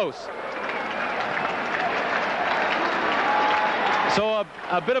was close. So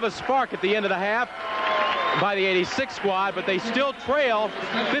a bit of a spark at the end of the half by the 86 squad, but they still trail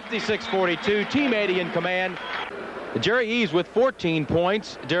 56-42. Team 80 in command. Jerry Eves with 14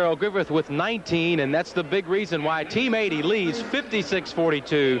 points, Darrell Griffith with 19, and that's the big reason why Team 80 leads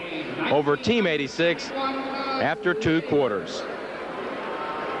 56-42 over Team 86 after 2 quarters.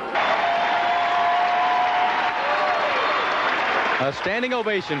 A standing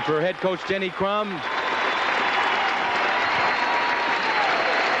ovation for head coach Denny Crum.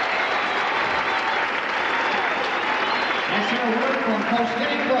 That's your word from Coach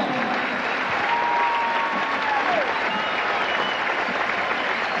Denny Crum.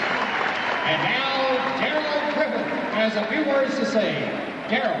 And now, Darrell Griffith has a few words to say.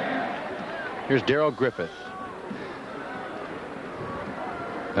 Darrell. Here's Darrell Griffith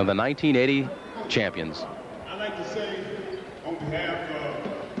of the 1980 champions. I'd like to say, on behalf of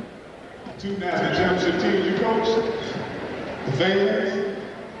 2 national championship teams you coach, the fans,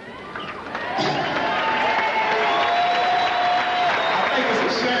 I think it's a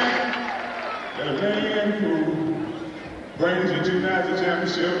shame that a man who brings you 2 national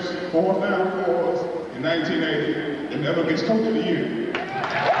championships, 4 Final Fours in 1980, and never gets coach of the year.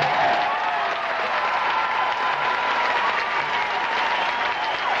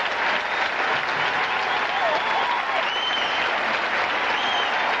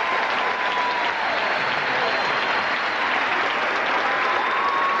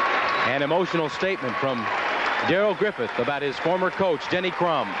 An emotional statement from Darrell Griffith about his former coach, Denny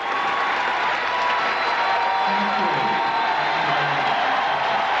Crum.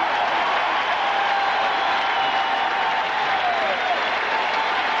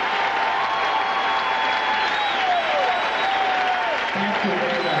 Thank you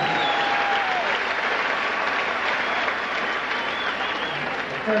very much.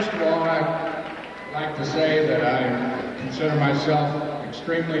 First of all, I'd like to say that I consider myself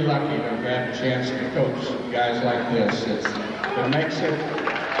extremely lucky to have had a chance to coach guys like this. It makes it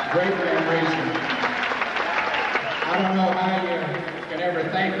great memories. I don't know how you can ever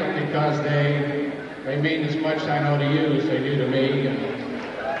thank them because they mean as much, I know, to you as they do to me. And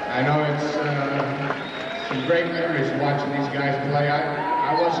I know it's some great memories watching these guys play.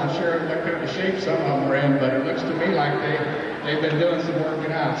 I wasn't sure what kind of shape some of them were in, but it looks to me like they've been doing some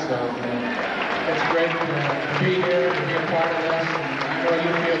working out. So it's great to be here, to be a part of this. And I know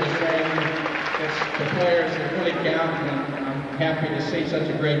you feel the same. It's the players that really count, and I'm happy to see such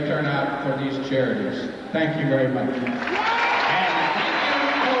a great turnout for these charities. Thank you very much. And thank you,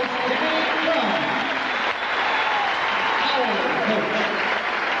 Coach Kenny Brown, our coach.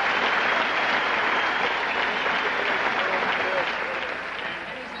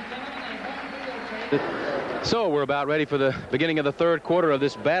 So we're about ready for the beginning of the third quarter of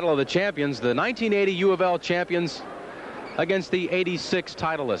this Battle of the Champions. The 1980 U of L champions against the 86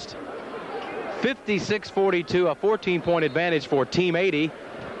 titleist. 56-42, a 14-point advantage for Team 80.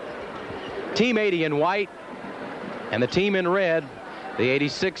 Team 80 in white and the team in red. The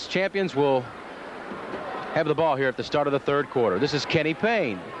 86 champions will have the ball here at the start of the third quarter. This is Kenny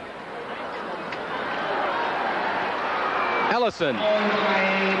Payne. Ellison.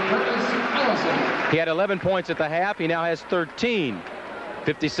 He had 11 points at the half. He now has 13.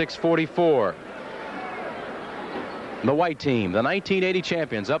 56-44. The white team, the 1980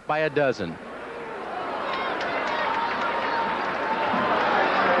 champions, up by a dozen.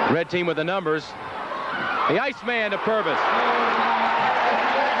 Red team with the numbers. The Iceman to Purvis.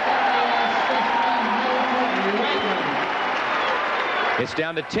 It's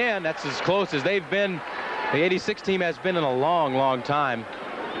down to 10. That's as close as they've been. The 86 team has been in a long, long time.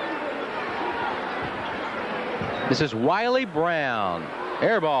 This is Wiley Brown.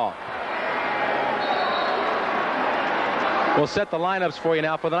 Air ball. We'll set the lineups for you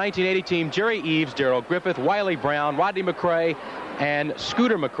now for the 1980 team. Jerry Eves, Darrell Griffith, Wiley Brown, Rodney McCray, and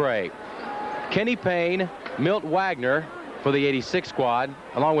Scooter McCray. Kenny Payne, Milt Wagner for the 86 squad,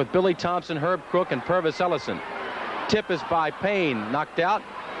 along with Billy Thompson, Herb Crook, and Purvis Ellison. Tip is by Payne, knocked out.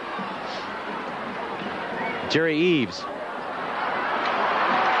 Jerry Eves.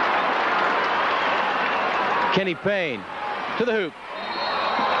 Kenny Payne to the hoop.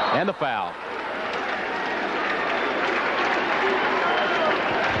 And the foul.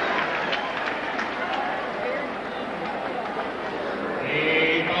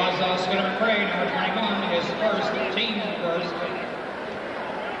 He calls out Scooter McCray, number 21, his first, team first.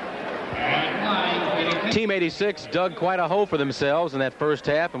 And line, Team 86 dug quite a hole for themselves in that first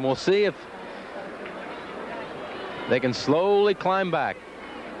half, and we'll see if they can slowly climb back.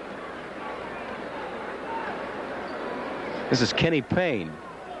 This is Kenny Payne.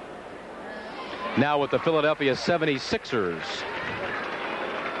 Now with the Philadelphia 76ers.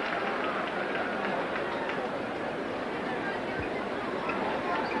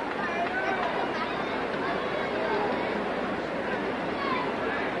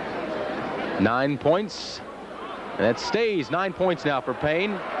 Nine points. And that stays 9 points now for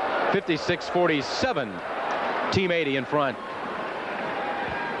Payne. 56-47. Team 80 in front.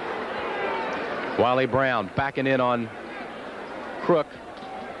 Wiley Brown backing in on Crook.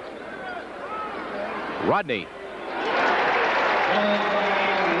 Rodney.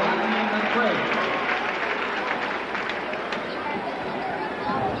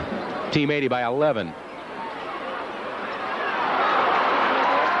 Team 80 by 11.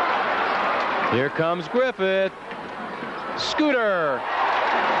 Here comes Griffith. Scooter.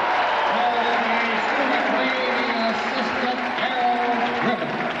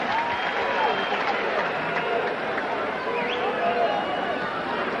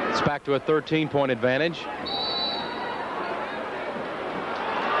 It's back to a 13-point advantage.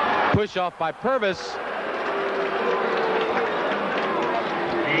 Push off by Purvis.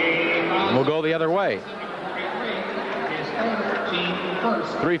 We'll go the other way.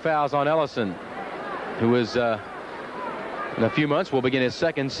 3 fouls on Ellison, who is in a few months will begin his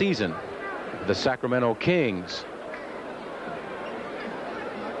second season with the Sacramento Kings.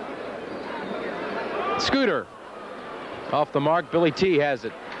 Scooter off the mark. Billy T has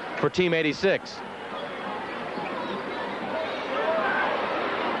it for Team 86.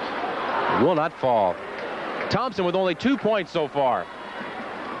 It will not fall. Thompson with only 2 points so far.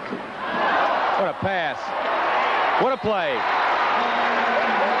 What a pass. What a play.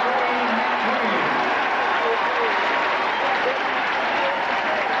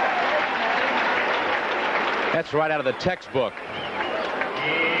 That's right out of the textbook.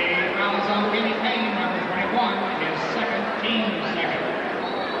 Fouls on Kenny Payne, number 21, his second, team second.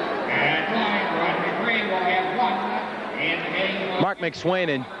 At line, Rodney McCray will have one in the game. Mark McSwain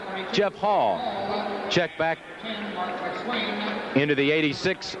and Jeff Hall check back into the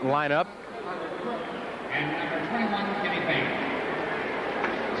 86 lineup. And number 21, Kenny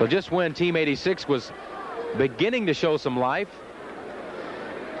Payne. So just when Team 86 was beginning to show some life,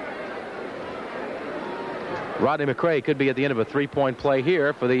 Rodney McRae could be at the end of a three-point play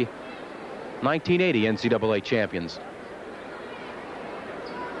here for the 1980 NCAA champions.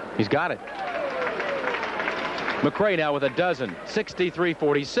 He's got it. McRae now with a dozen.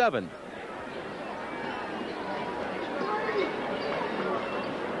 63-47.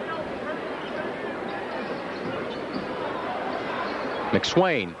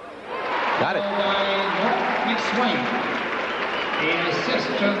 McSwain got it. McSwain. An assist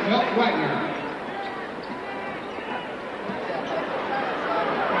to Milt Wagner.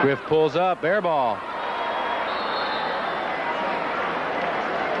 Griff pulls up, air ball.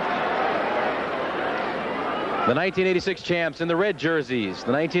 The 1986 champs in the red jerseys.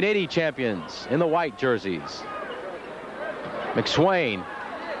 The 1980 champions in the white jerseys. McSwain.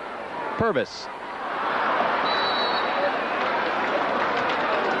 Purvis.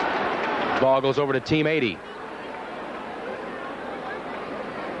 Ball goes over to Team 80.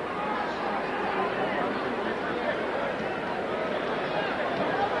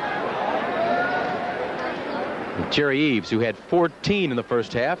 Jerry Eves, who had 14 in the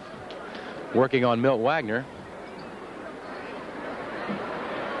first half, working on Milt Wagner.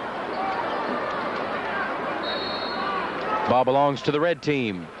 Ball belongs to the red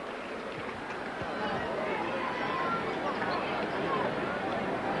team.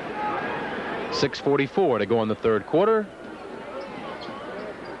 .644 to go in the third quarter.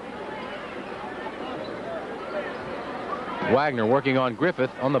 Wagner working on Griffith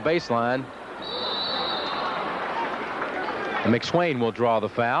on the baseline. And McSwain will draw the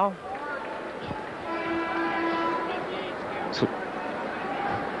foul. So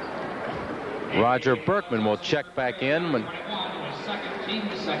Roger Berkman will check back in when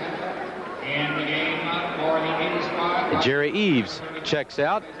Jerry Eves checks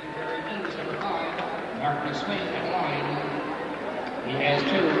out. He has 2.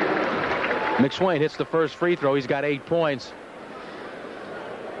 McSwain hits the first free throw. He's got 8 points.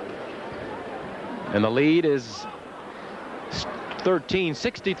 And the lead is 13,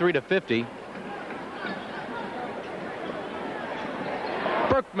 63-50.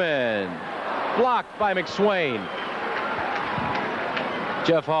 Berkman blocked by McSwain.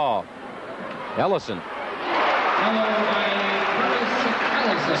 Jeff Hall. Ellison.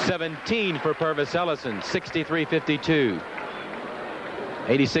 17 for Purvis Ellison. 63-52.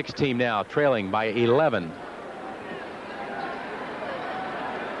 86 team now trailing by 11.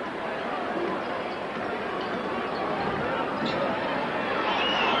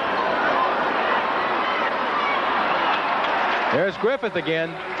 There's Griffith again.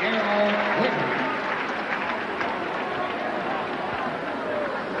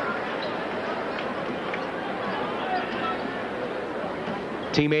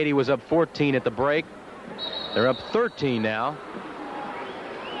 Team 80 was up 14 at the break. They're up 13 now,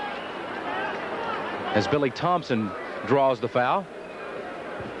 as Billy Thompson draws the foul.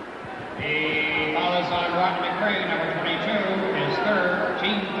 The foul is on Rodney McRae, number 22, his third,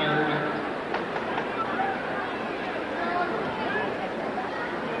 team third.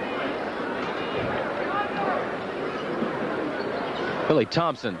 Billy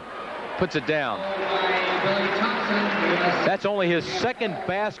Thompson puts it down. That's only his second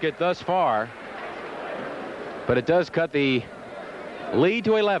basket thus far, but it does cut the lead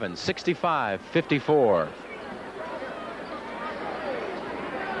to 11, 65-54.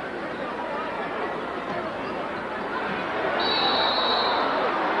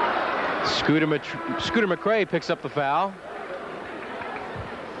 Scooter McRae picks up the foul.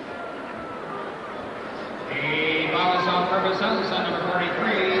 The foul is on Purvis Ellison, number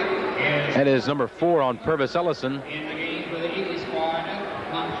 43. That is number 4 on Purvis Ellison. In the game for the Eagle squad,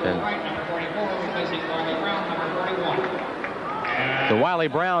 Montreux Wright, number 44, replacing Wiley Brown, number 41. The Wiley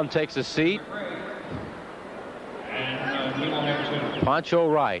Brown takes a seat. And Pancho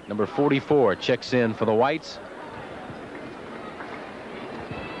Wright, number 44, checks in for the Whites.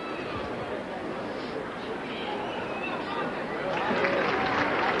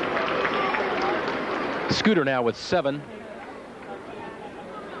 Scooter now with 7.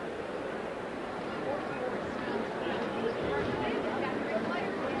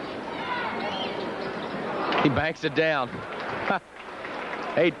 He banks it down.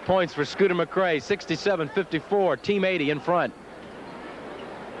 8 points for Scooter McRae, 67-54, Team 80 in front.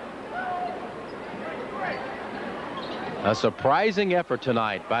 A surprising effort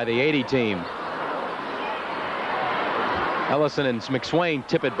tonight by the 80 team. Ellison and McSwain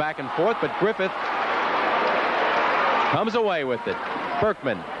tip it back and forth, but Griffith comes away with it.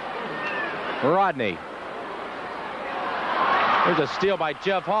 Berkman. Rodney. There's a steal by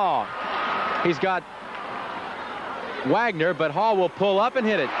Jeff Hall. He's got Wagner, but Hall will pull up and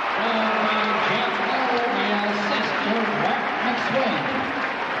hit it.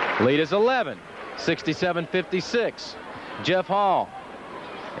 Lead is 11, 67-56. Jeff Hall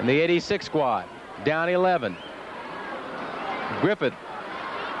in the 86 squad, down 11. Griffith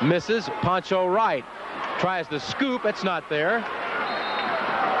misses. Pancho Wright tries the scoop. It's not there.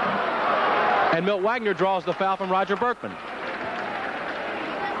 And Milt Wagner draws the foul from Roger Berkman. The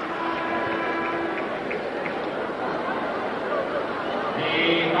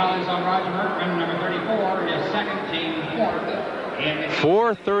foul is on Roger Berkman, number 34, his second, team fourth.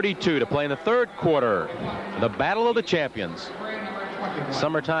 4:32 to play in the third quarter. The Battle of the Champions.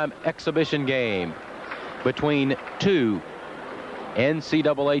 Summertime exhibition game between two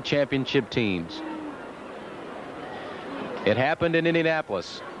NCAA championship teams. It happened in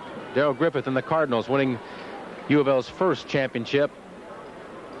Indianapolis. Darrell Griffith and the Cardinals winning U of L's first championship.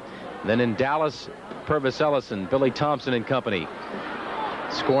 Then in Dallas, Purvis Ellison, Billy Thompson and company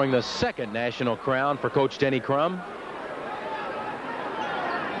scoring the second national crown for Coach Denny Crum.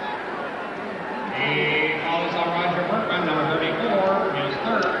 The foul is on Roger Berkman, number 34, his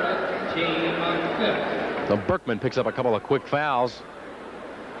third, team fifth. So Berkman picks up a couple of quick fouls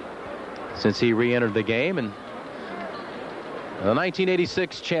since he re-entered the game, and the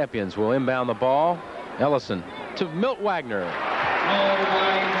 1986 champions will inbound the ball. Ellison to Milt Wagner.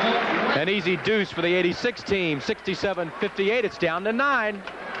 An easy deuce for the 86 team. 67-58. It's down to 9.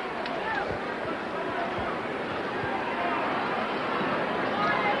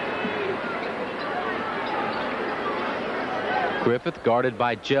 Griffith guarded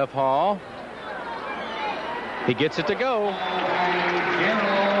by Jeff Hall. He gets it to go.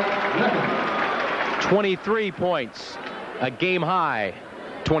 23 points. A game high.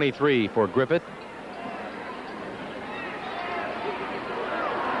 23 for Griffith.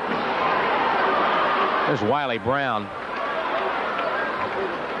 There's Wiley Brown.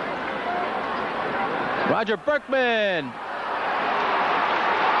 Roger Berkman.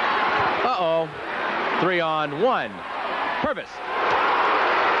 Uh-oh. 3-on-1. Purvis.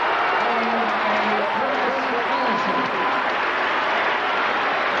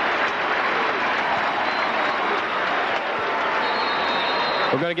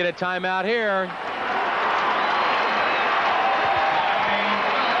 We're going to get a timeout here.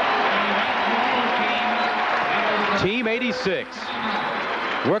 Team 86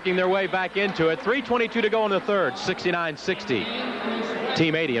 working their way back into it. 3:22 to go in the third. 69-60.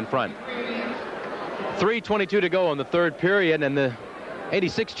 Team 80 in front. 3:22 to go in the third period, and the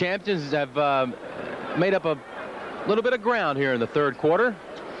 86 champions have made up a little bit of ground here in the third quarter.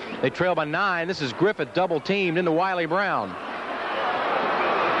 They trail by 9. This is Griffith double teamed into Wiley Brown.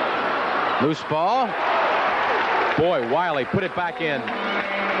 Loose ball. Boy, Wiley put it back in.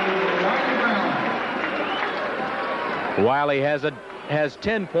 Wiley has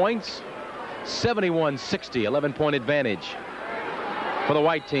 10 points, 71-60, 11-point advantage for the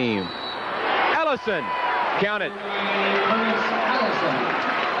white team. Ellison, count it.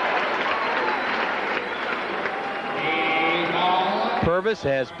 Purvis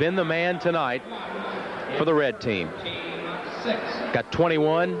has been the man tonight for the red team. Got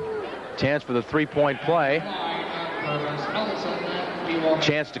 21. Chance for the three-point play.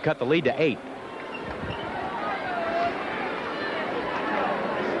 Chance to cut the lead to 8. From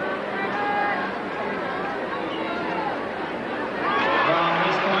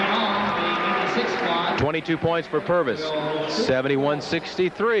this point on, the 86 squad 22 points for Purvis.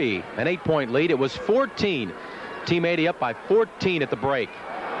 71-63. An 8-point lead. It was 14. Team 80 up by 14 at the break.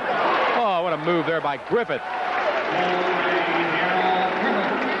 Oh, what a move there by Griffith.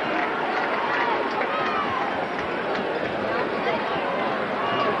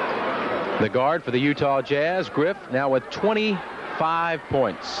 The guard for the Utah Jazz, Griff, now with 25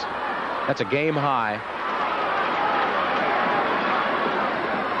 points. That's a game high.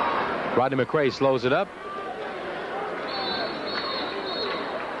 Rodney McRae slows it up.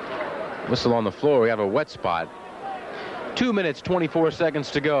 Whistle on the floor. We have a wet spot. 2 minutes, 24 seconds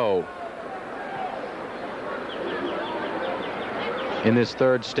to go in this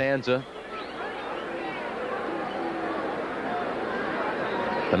third stanza.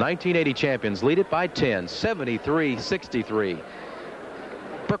 The 1980 champions lead it by 10, 73-63.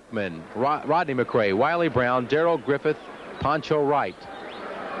 Berkman, Rodney McRae, Wiley Brown, Darrell Griffith, Pancho Wright.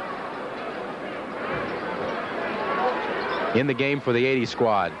 In the game for the 80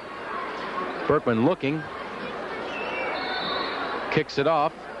 squad. Berkman looking. Kicks it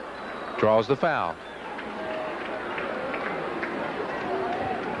off. Draws the foul.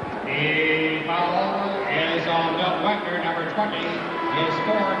 The foul is on Milt Wagner, number 20. His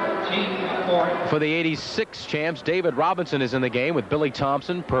fourth, team fourth. For the 86 champs, David Robinson is in the game with Billy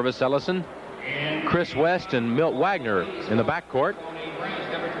Thompson, Purvis Ellison, Chris West, and Milt Wagner in the backcourt.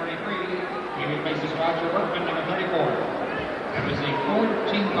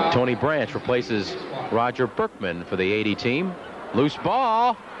 Tony Branch replaces Roger Berkman for the 80 team. Loose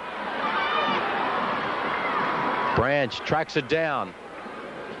ball. Branch tracks it down.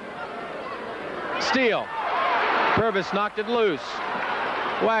 Steal. Purvis knocked it loose.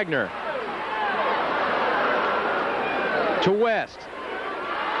 Wagner to West.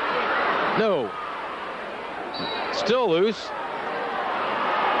 No. Still loose.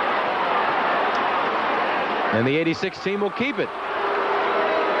 And the 86 team will keep it.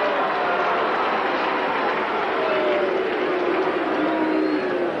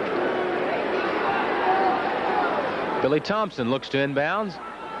 Billy Thompson looks to inbounds.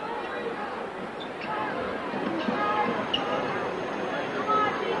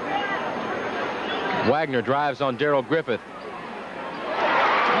 Wagner drives on Darrell Griffith.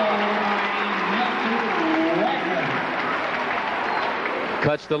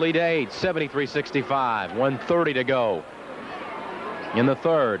 Cuts the lead to 8, 73-65, 1:30 to go in the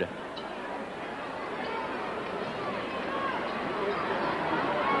third.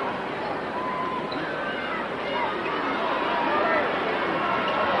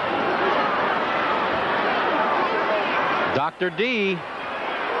 Dr. D.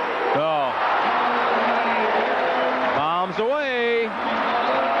 Oh. Bombs away.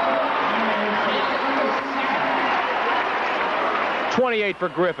 .28 for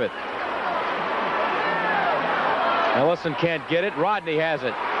Griffith. Ellison can't get it. Rodney has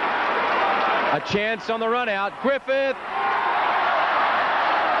it. A chance on the run out. Griffith.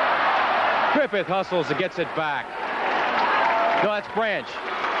 Griffith hustles and gets it back. No, that's Branch.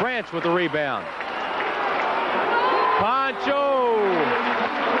 Branch with the rebound. Pancho.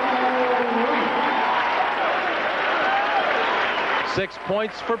 Six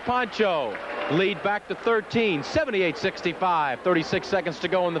points for Pancho. Lead back to 13, 78-65, 36 seconds to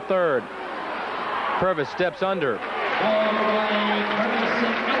go in the third. Purvis steps under.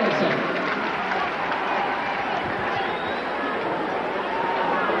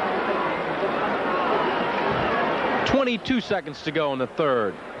 22 seconds to go in the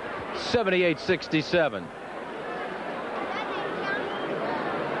third. 78-67.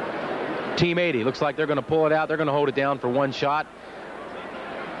 Team 80 looks like they're going to pull it out. They're going to hold it down for one shot.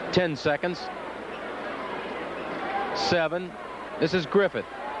 10 seconds. 7. This is Griffith.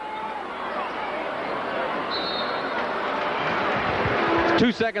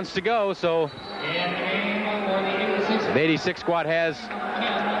 2 seconds to go, so the 86 squad has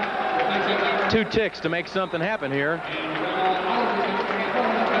 2 ticks to make something happen here.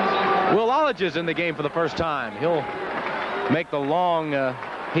 Will Ollage is in the game for the first time. He'll make the long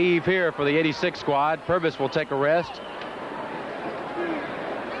heave here for the 86 squad. Purvis will take a rest.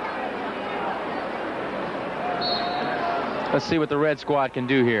 Let's see what the red squad can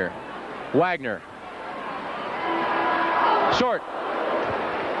do here. Wagner. Short.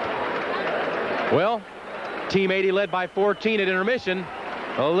 Well, Team 80 led by 14 at intermission.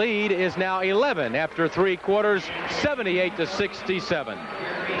 The lead is now 11 after 3 quarters, 78-67.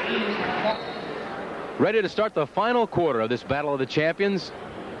 Ready to start the final quarter of this Battle of the Champions.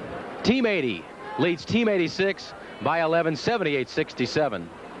 Team 80 leads Team 86 by 11, 78-67.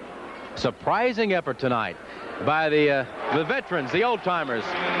 Surprising effort tonight by the veterans, the old-timers,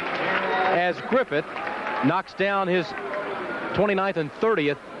 as Griffith knocks down his 29th and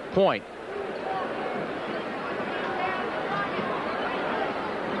 30th point.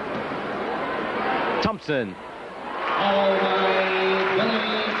 Thompson.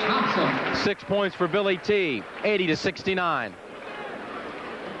 6 points for Billy T, 80-69.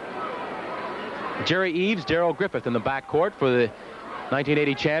 Jerry Eves, Darrell Griffith in the backcourt for the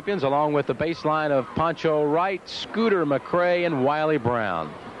 1980 champions, along with the baseline of Pancho Wright, Scooter McCrae, and Wiley Brown.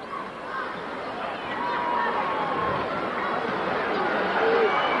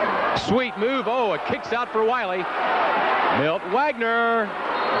 Sweet move. Oh, it kicks out for Wiley. Milt Wagner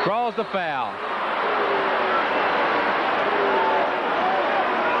draws the foul.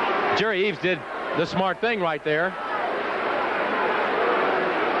 Jerry Eves did the smart thing right there.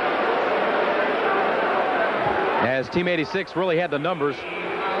 As Team 86 really had the numbers.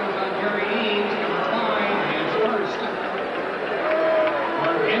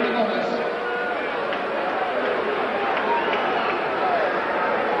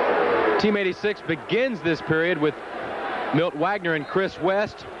 Team 86 begins this period with Milt Wagner and Chris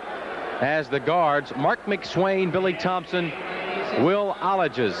West as the guards. Mark McSwain, Billy Thompson, Will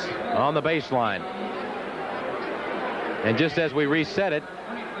Ollages on the baseline. And just as we reset it,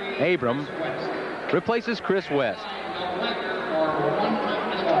 Abram replaces Chris West.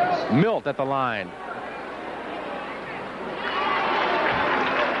 Milt at the line.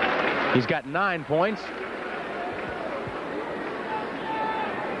 He's got 9 points.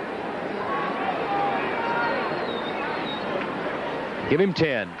 Give him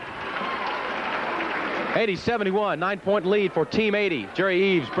 10. 80-71, 9-point lead for Team 80. Jerry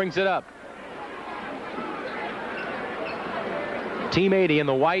Eves brings it up. Team 80 in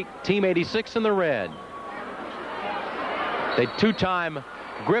the white, Team 86 in the red. The two-time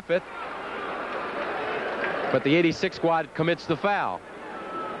Griffith, but the 86 squad commits the foul.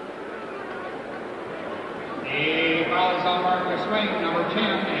 The foul is on Marcus Swain. Number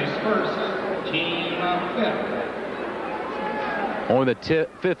 10 is first, team 5th. Only the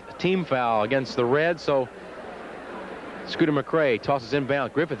 5th team foul against the Reds, so Scooter McRae tosses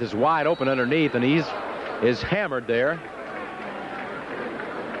inbound. Griffith is wide open underneath, and he is hammered there.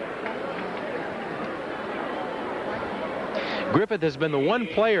 Griffith has been the one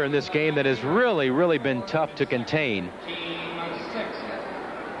player in this game that has really been tough to contain.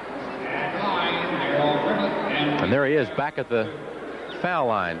 And there he is back at the foul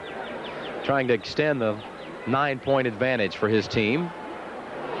line, trying to extend the 9-point advantage for his team.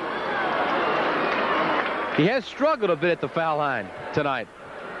 He has struggled a bit at the foul line tonight.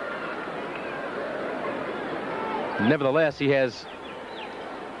 Nevertheless, he has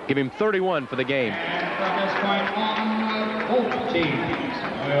given him 31 for the game. And from this point on, both teams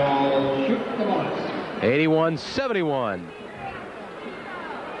will shoot the bonus. 81-71.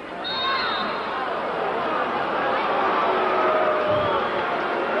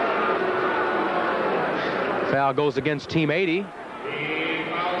 Foul goes against Team 80. The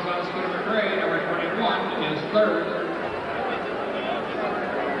foul is on Scooter McRae. Number 21 is third.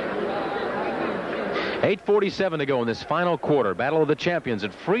 8:47 to go in this final quarter. Battle of the Champions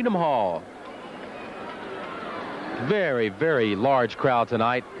at Freedom Hall. Very large crowd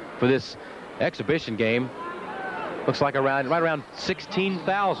tonight for this exhibition game. Looks like right around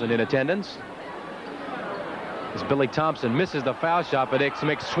 16,000 in attendance. As Billy Thompson misses the foul shot, but it's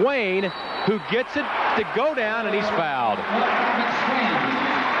McSwain who gets it to go down, and he's fouled.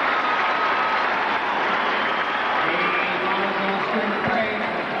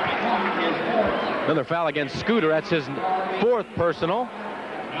 Another foul against Scooter. That's his 4th personal.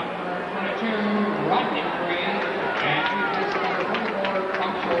 Number 22, Rodney Gray, and number 24,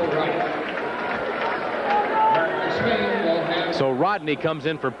 Pancho Wright. So Rodney comes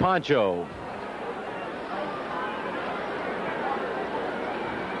in for Pancho.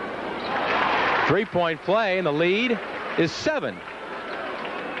 Three-point play, and the lead is 7.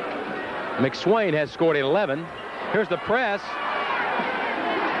 McSwain has scored 11. Here's the press.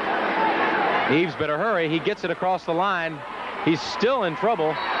 Eves better hurry. He gets it across the line. He's still in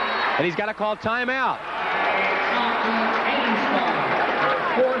trouble, and he's got to call timeout.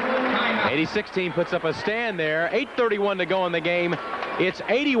 86 team puts up a stand there. 8:31 to go in the game. It's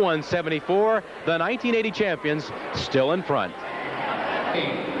 81-74. The 1980 champions still in front.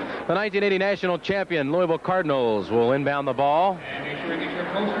 The 1980 national champion Louisville Cardinals will inbound the ball. And make sure to get your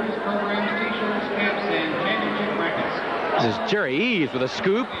posters, programs, t-shirts, caps, and championship brackets. This is Jerry Eves with a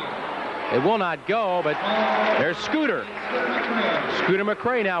scoop. It will not go, but there's Scooter. Scooter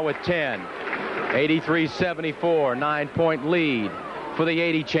McRae now with 10. 83-74, 9-point lead for the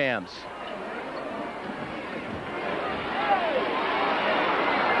 80 champs.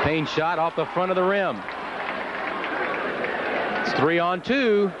 Payne shot off the front of the rim. It's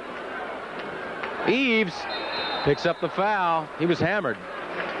 3-on-2. Eves picks up the foul. He was hammered.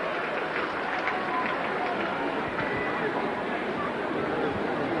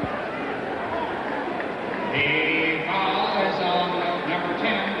 The foul is on number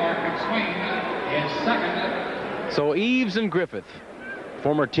 10, Marcus Swain, his 2nd. So Eves and Griffith,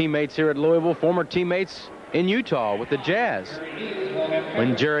 former teammates here at Louisville, former teammates in Utah with the Jazz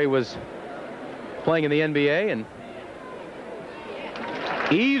when Jerry was playing in the NBA. And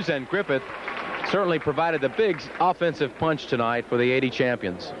Eves and Griffith certainly provided the big offensive punch tonight for the 80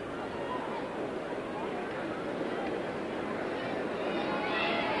 champions.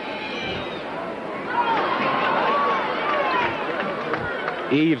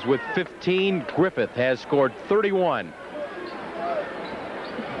 Eves with 15. Griffith has scored 31.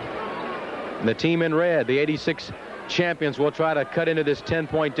 And the team in red, the 86 champions, will try to cut into this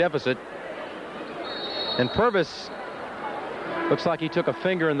 10-point deficit. And Purvis looks like he took a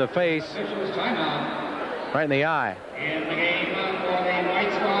finger in the face, right in the eye. In the game for the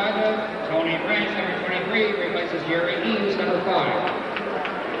white squad, Tony Branch, number 23, replaces Jerry Eves, number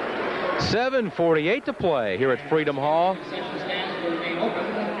 5. 7:48 to play here at Freedom Hall. Concession stands will remain open,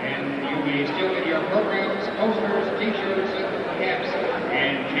 and you may still get your programs, posters, t-shirts, caps,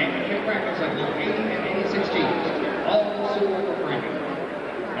 and championship brackets of the 80 and 86 teams, all suitable for framing.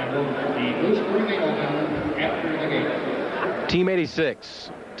 And will be loose will remain open after the game. Team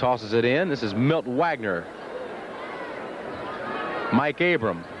 86 tosses it in. This is Milt Wagner. Mike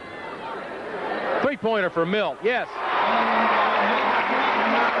Abram. Three-pointer for Milt. Yes.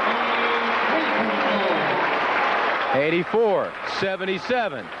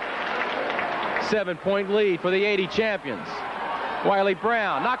 84-77. 7-point lead for the 80 champions. Wiley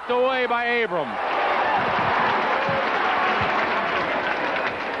Brown knocked away by Abram.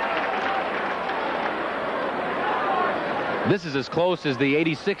 This is as close as the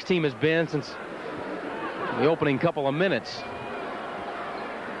 86 team has been since the opening couple of minutes.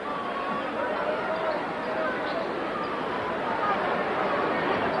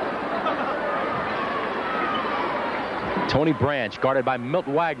 Tony Branch guarded by Milt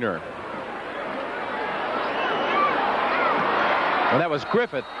Wagner. Well, that was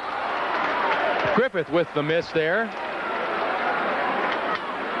Griffith. Griffith with the miss there.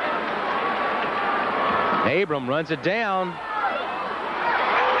 Abram runs it down.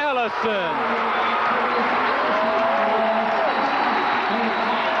 Ellison.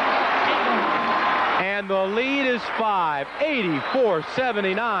 And the lead is 5,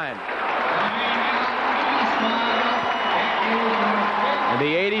 84-79. And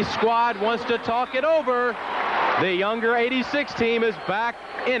the 80 squad wants to talk it over. The younger 86 team is back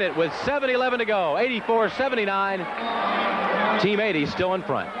in it with 7:11 to go. 84-79. Team 80 still in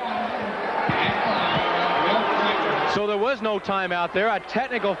front. So there was no timeout there. A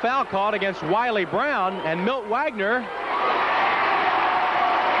technical foul called against Wiley Brown, and Milt Wagner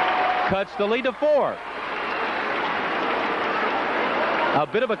cuts the lead to 4. A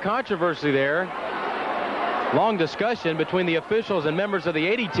bit of a controversy there. Long discussion between the officials and members of the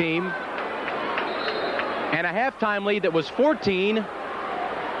 80 team. And a halftime lead that was 14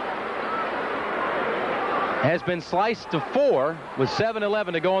 has been sliced to 4 with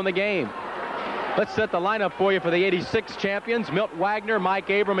 7:11 to go in the game. Let's set the lineup for you for the 86 champions. Milt Wagner, Mike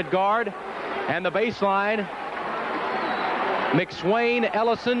Abram at guard. And the baseline, McSwain,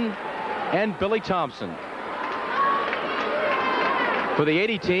 Ellison, and Billy Thompson. For the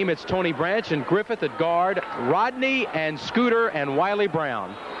 80 team, it's Tony Branch and Griffith at guard, Rodney and Scooter and Wiley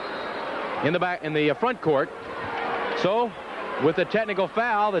Brown in the front court. So, with the technical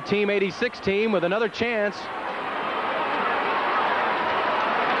foul, the Team 86 team with another chance.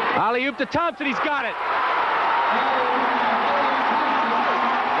 Alley-oop to Thompson. He's got it.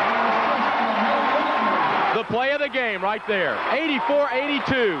 The play of the game right there.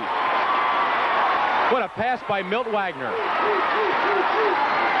 84-82. What a pass by Milt Wagner.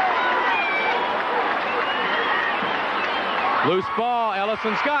 Loose ball.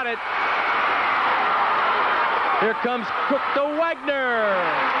 Ellison's got it. Here comes Cook to Wagner.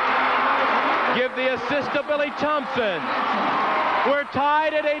 Give the assist to Billy Thompson. We're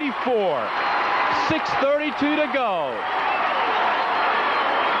tied at 84. 6:32 to go.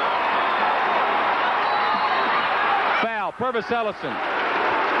 Foul, Purvis Ellison.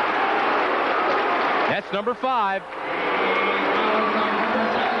 That's number 5.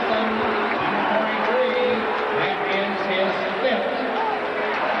 That is his 5th.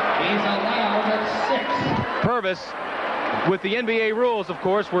 He's allowed at 6. Purvis, with the NBA rules, of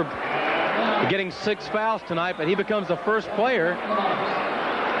course, we're getting 6 fouls tonight, but he becomes the first player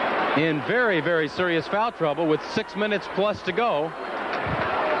in very, very serious foul trouble with 6 minutes plus to go.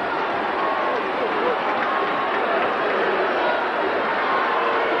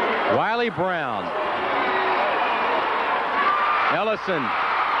 Wiley Brown. Ellison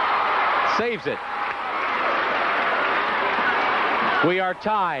saves it. We are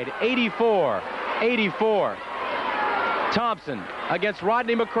tied 84-84. Thompson against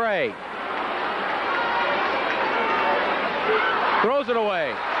Rodney McRae. Throws it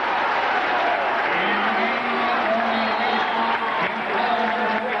away.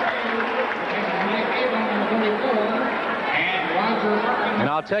 And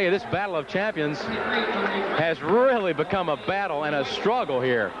I'll tell you, this Battle of Champions has really become a battle and a struggle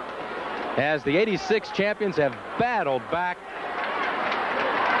here, as the 86 champions have battled back.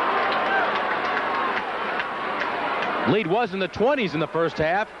 Lead was in the 20s in the first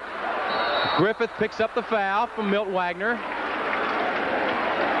half. Griffith picks up the foul from Milt Wagner.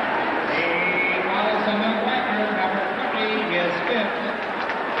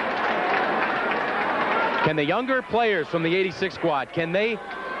 Can the younger players from the 86 squad, can they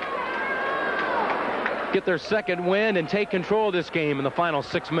get their second win and take control of this game in the final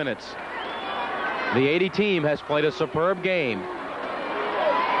 6 minutes? The 80 team has played a superb game.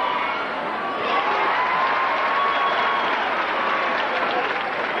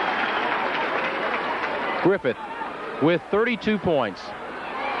 Griffith with 32 points.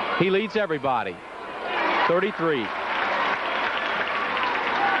 He leads everybody. 33.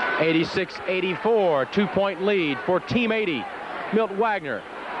 86-84, 2-point lead for Team 80. Milt Wagner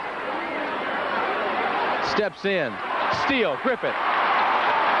steps in. Steal, Griffith.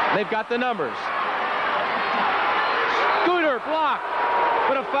 They've got the numbers. Scooter blocked,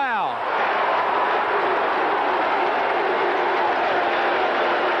 but a foul.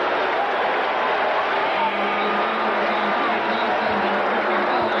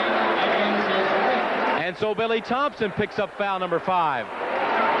 And so Billy Thompson picks up foul number 5.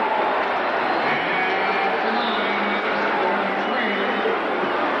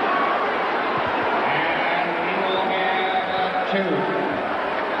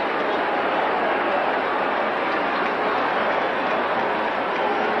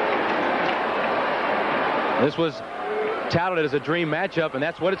 This was touted as a dream matchup, and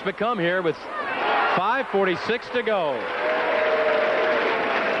that's what it's become here with 5:46 to go.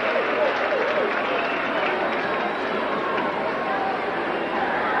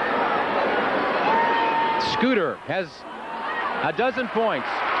 Scooter has a dozen points.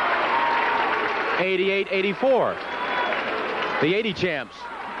 88-84. The 80 champs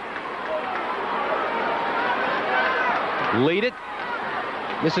lead it.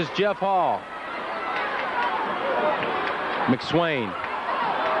 This is Jeff Hall. McSwain.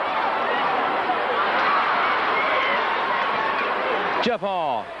 Jeff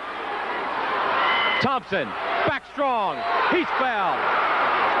Hall. Thompson. Back strong. He's fouled.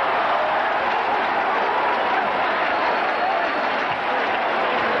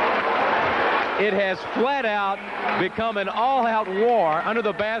 It has flat out become an all-out war under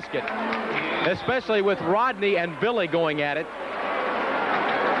the basket, especially with Rodney and Billy going at it.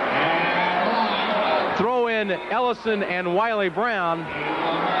 Throw in Ellison and Wiley Brown,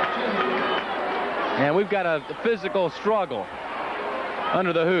 and we've got a physical struggle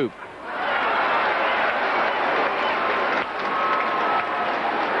under the hoop.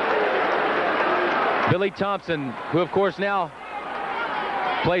 Billy Thompson, who of course now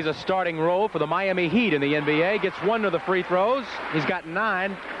plays a starting role for the Miami Heat in the NBA, gets 1 of the free throws. He's got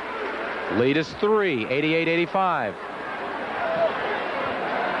 9. Lead is 3, 88-85.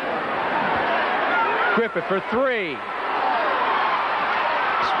 Griffith for 3.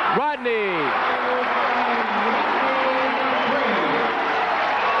 Rodney.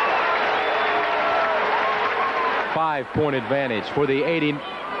 Five-point advantage for the 80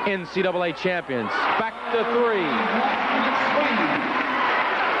 NCAA champions. Back to 3.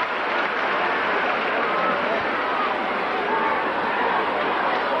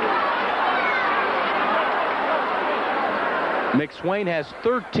 McSwain has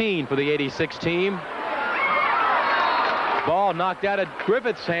 13 for the 86 team. Ball knocked out of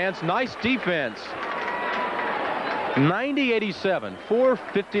Griffith's hands. Nice defense. 90-87,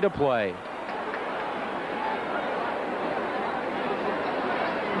 4:50 to play.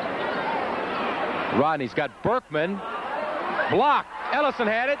 Rodney's got Berkman. Blocked. Ellison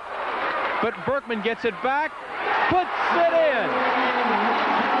had it, but Berkman gets it back, puts it in.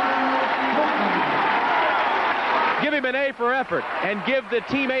 Give him an A for effort and give the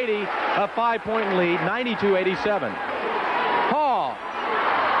Team 80 a 5-point lead, 92-87. Hall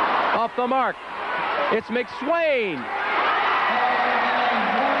off the mark. It's McSwain.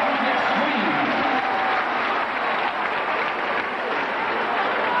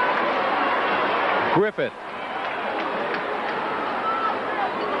 Griffith.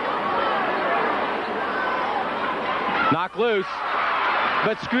 Knocked loose,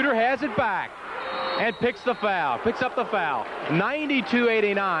 but Scooter has it back and picks the foul, picks up the foul.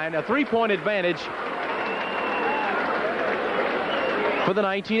 92-89, a 3-point advantage for the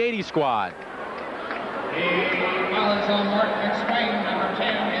 1980 squad. Foul is on Mark McSwain, number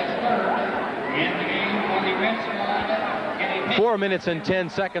 10, his third in the game for the red squad. 4 minutes and 10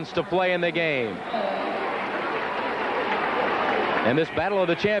 seconds to play in the game. And this battle of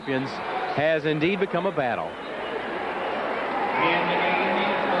the champions has indeed become a battle.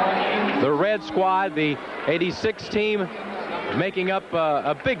 The red squad, the 86 team, making up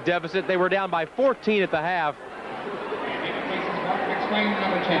a big deficit. They were down by 14 at the half.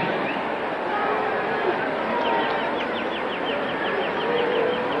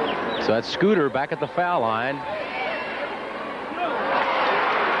 So that's Scooter back at the foul line.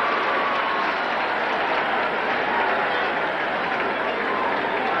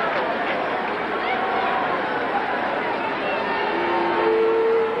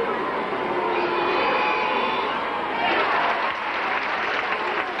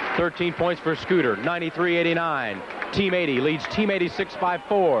 .13 points for Scooter, 93-89. Team 80 leads Team 86 by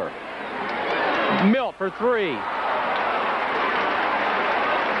 4. Milt for 3.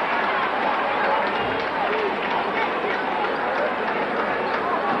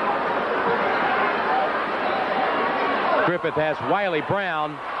 Griffith has Wiley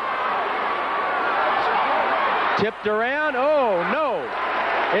Brown. Tipped around. Oh, no.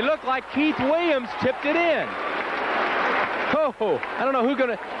 It looked like Keith Williams tipped it in. Oh, I don't know who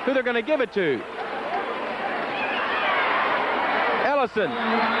they're going to give it to. Ellison.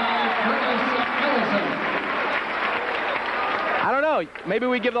 I don't know. Maybe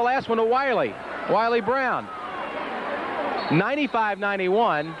we give the last one to Wiley Brown.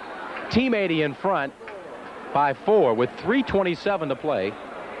 95-91. Team 80 in front by 4 with 3:27 to play.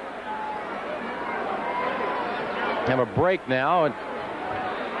 Have a break now and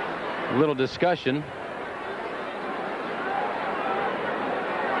a little discussion.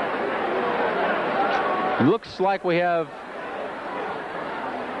 Looks like we have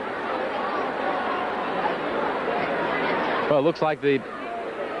well, it looks like the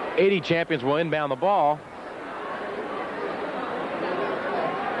 80 champions will inbound the ball.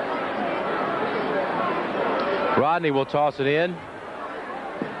 Rodney will toss it in.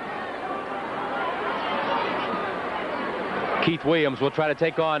 Keith Williams will try to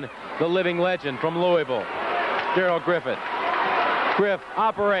take on the living legend from Louisville, Darrell Griffith. Griff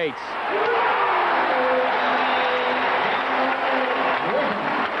operates.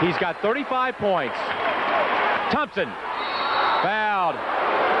 He's got 35 points. Thompson fouled.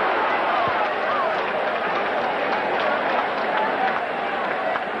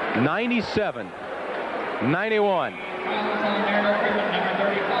 '97-91. Number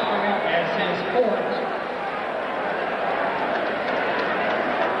 35 as his fourth.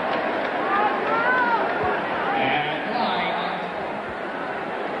 And line.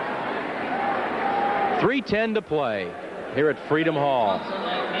 3:10 to play here at Freedom Hall.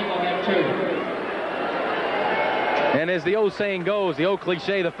 And as the old saying goes, the old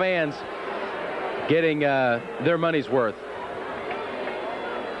cliche, the fans getting their money's worth.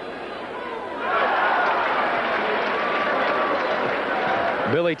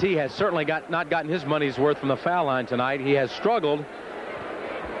 Billy T has certainly not gotten his money's worth from the foul line tonight. He has struggled.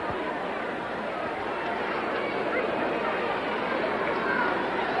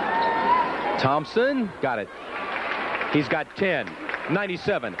 Thompson got it. He's got 10.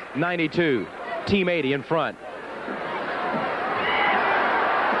 97-92. Team 80 in front.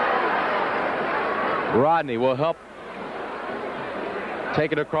 Rodney will help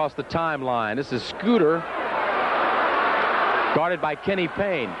take it across the timeline. This is Scooter, guarded by Kenny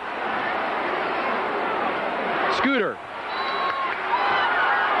Payne. Scooter.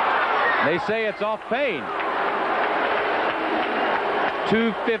 They say it's off Payne.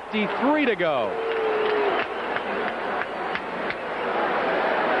 2:53 to go.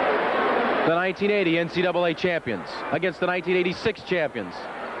 The 1980 NCAA champions against the 1986 champions.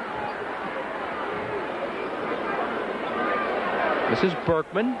 This is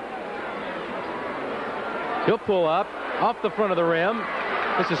Berkman. He'll pull up off the front of the rim.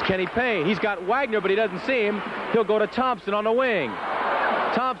 This is Kenny Payne. He's got Wagner, but he doesn't see him. He'll go to Thompson on the wing.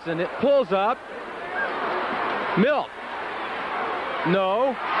 Thompson, it pulls up. Milt.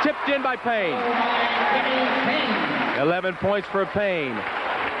 No. Tipped in by Payne. 11 points for Payne.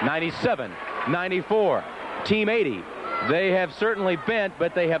 97-94. Team 80. They have certainly bent,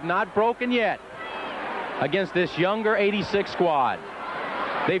 but they have not broken yet against this younger 86 squad.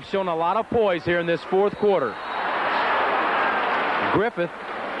 They've shown a lot of poise here in this fourth quarter. Griffith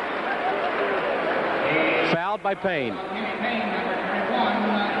fouled by Payne.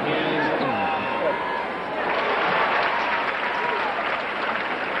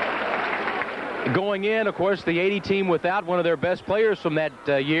 Going in, of course, the 80 team without one of their best players from that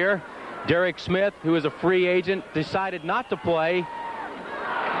year. Derek Smith, who is a free agent, decided not to play.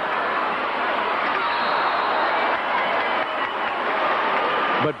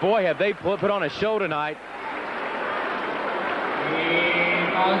 But boy, have they put on a show tonight.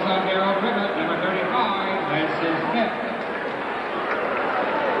 He calls on Darrell Griffith, number 35. That's his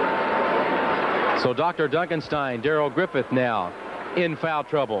fifth. So Dr. Duncanstein, Darrell Griffith now in foul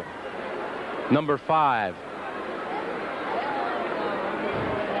trouble. Number 5.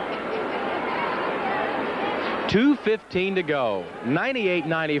 .215 to go.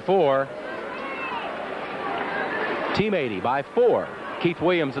 98-94. Team 80 by 4. Keith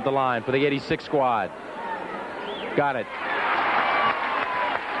Williams at the line for the 86 squad. Got it.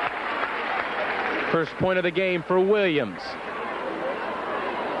 First point of the game for Williams.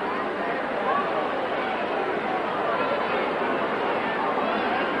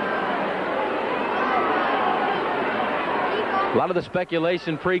 A lot of the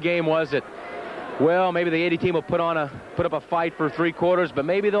speculation pregame was that, well, maybe the 80 team will put up a fight for 3 quarters, but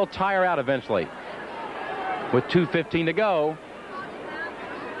maybe they'll tire out eventually. With 2:15 to go,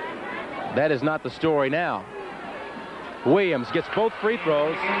 that is not the story now. Williams gets both free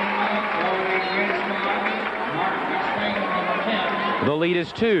throws. The lead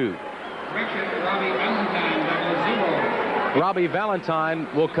is 2. Robbie Valentine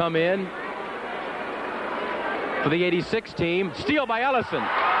will come in for the 86 team. Steal by Ellison.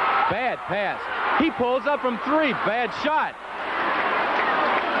 Bad pass. He pulls up from 3. Bad shot.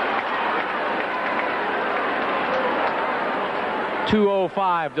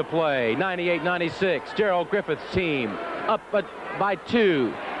 .205 to play. 98-96. Gerald Griffith's team up by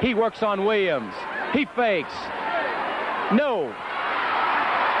 2. He works on Williams. He fakes. No.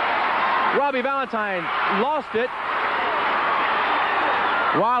 Robbie Valentine lost it.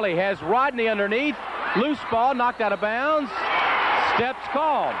 Wiley has Rodney underneath. Loose ball knocked out of bounds. Steps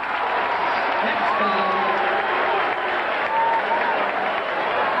called.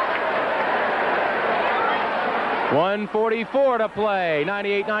 1:44 to play.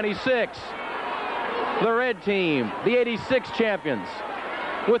 98-96. The red team, the 86 champions,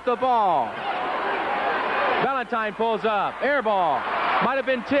 with the ball. Valentine pulls up. Air ball. Might have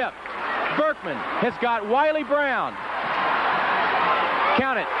been tipped. Berkman has got Wiley Brown.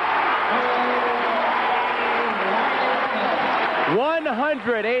 Count it.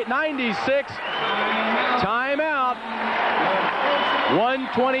 196. Timeout.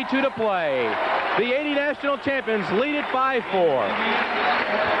 1:22 to play. The 80 national champions lead it 5-4.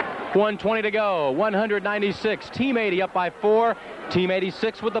 1:20 to go. 196. Team 80 up by 4. Team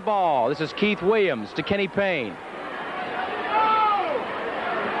 86 with the ball. This is Keith Williams to Kenny Payne.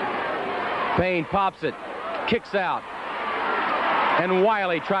 Payne pops it. Kicks out. And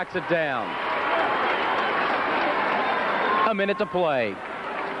Wiley tracks it down. A minute to play.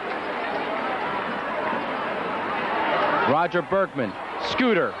 Roger Berkman.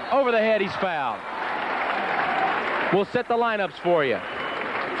 Scooter. Over the head. He's fouled. We'll set the lineups for you.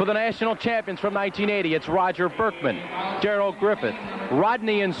 For the national champions from 1980, it's Roger Berkman, Gerald Griffith,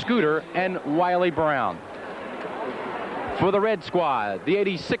 Rodney and Scooter, and Wiley Brown. For the red squad, the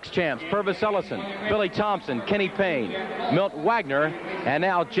 86 champs, Purvis Ellison, Billy Thompson, Kenny Payne, Milt Wagner, and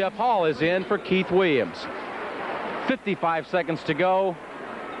now Jeff Hall is in for Keith Williams. 55 seconds to go.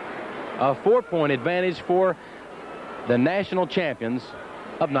 A 4-point advantage for the national champions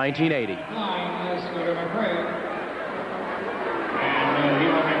of 1980.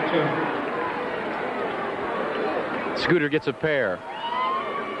 Scooter gets a pair.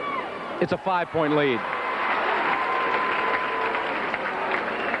 It's a 5-point lead.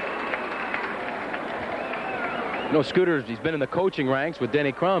 You know, Scooter, he's been in the coaching ranks with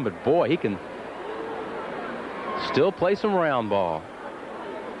Denny Crum, but boy, he can still play some round ball.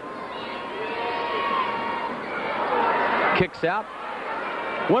 Kicks out.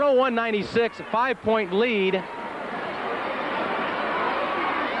 101-96, 5-point lead.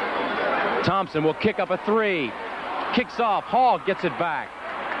 Thompson will kick up a 3. Kicks off. Hall gets it back.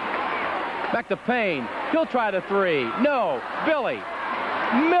 Back to Payne. He'll try the 3. No. Billy.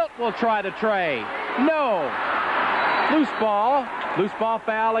 Milt will try the tray. No. Loose ball. Loose ball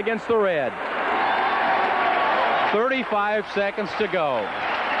foul against the red. 35 seconds to go.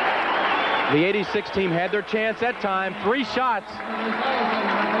 The 86 team had their chance that time. 3 shots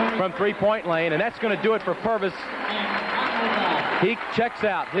from three-point lane, and that's going to do it for Purvis. He checks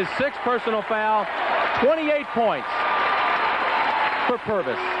out. His 6th personal foul. 28 points for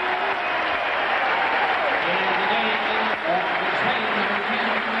Purvis.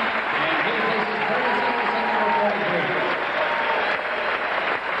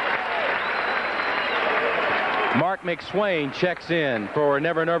 Mark McSwain checks in for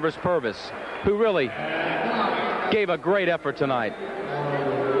Never Nervous Purvis, who really gave a great effort tonight.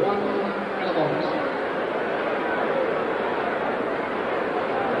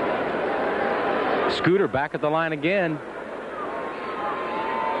 Scooter back at the line again.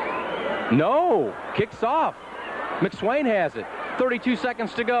 No. Kicks off. McSwain has it. 32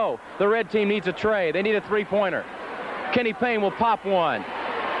 seconds to go. The red team needs a tray. They need a 3-pointer. Kenny Payne will pop one.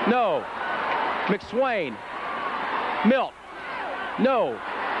 No. McSwain. Milt. No.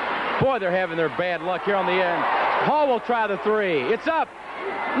 Boy, they're having their bad luck here on the end. Hall will try the 3. It's up.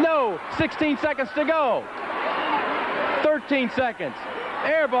 No. 16 seconds to go. 13 seconds.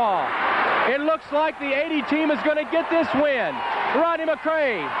 Air ball. It looks like the 80 team is going to get this win. Rodney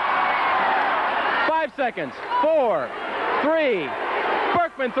McRae. 5 seconds. 4. 3.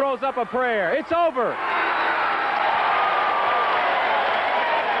 Berkman throws up a prayer. It's over.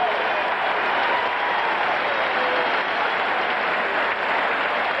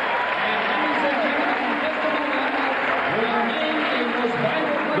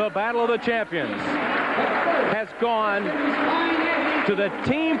 The Battle of the Champions has gone to the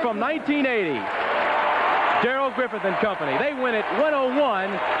team from 1980. Darrell Griffith and company. They win it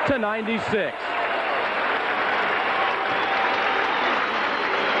 101-96.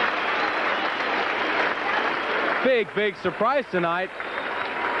 Big surprise tonight.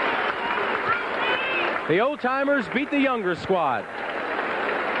 The old-timers beat the younger squad.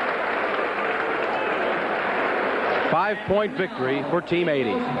 5-point victory for Team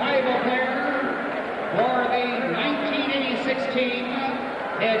 80. Valuable player for the 1986 team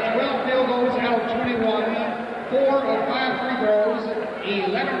had 12 field goals out of 21, 4 of 5 free throws,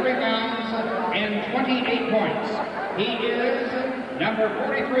 11 rebounds, and 28 points. He is number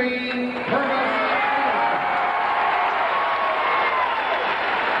 43, Purvis.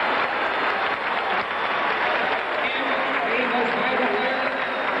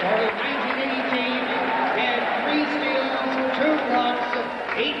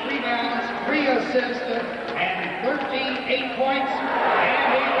 Assists and 13 points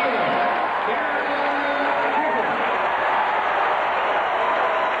and a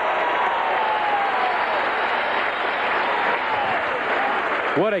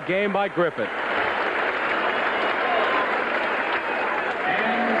What a game by Griffith.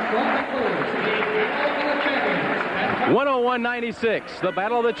 And from the Bulls, the Battle of the Champions. 101-96, the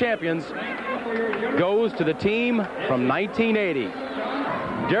Battle of the Champions goes to the team from 1980.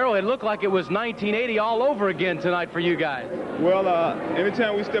 Darrell, it looked like it was 1980 all over again tonight for you guys. Well,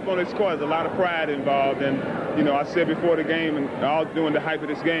 anytime we step on this court, there's a lot of pride involved. And, you know, I said before the game and all during the hype of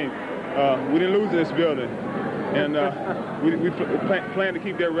this game, we didn't lose in this building. And we plan to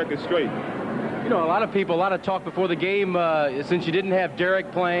keep that record straight. You know, a lot of talk before the game, since you didn't have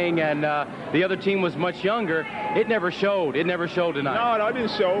Derek playing and the other team was much younger, it never showed. It never showed tonight. No, it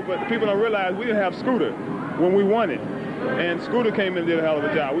didn't show, but people don't realize we didn't have Scooter when we won it. And Scooter came in and did a hell of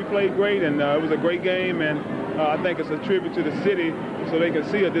a job. We played great, and it was a great game, and I think it's a tribute to the city so they can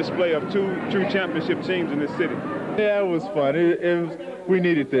see a display of two true championship teams in this city. Yeah, it was fun. We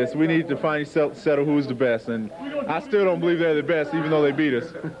needed this. We needed to finally settle who's the best, and I still don't believe they're the best, even though they beat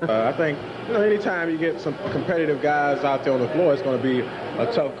us. I think, you know, anytime you get some competitive guys out there on the floor, it's going to be a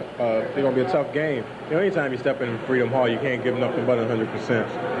tough. It's going to be a tough game. You know, anytime you step in Freedom Hall, you can't give nothing but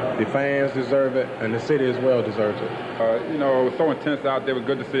 100%. The fans deserve it, and the city as well deserves it. You know, it was so intense out there. It was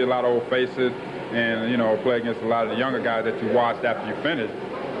good to see a lot of old faces, and you know, play against a lot of the younger guys that you watched after you finished.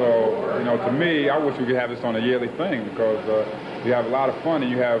 So, you know, to me, I wish we could have this on a yearly thing because you have a lot of fun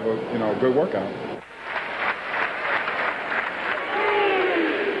and you have a, you know, good workout.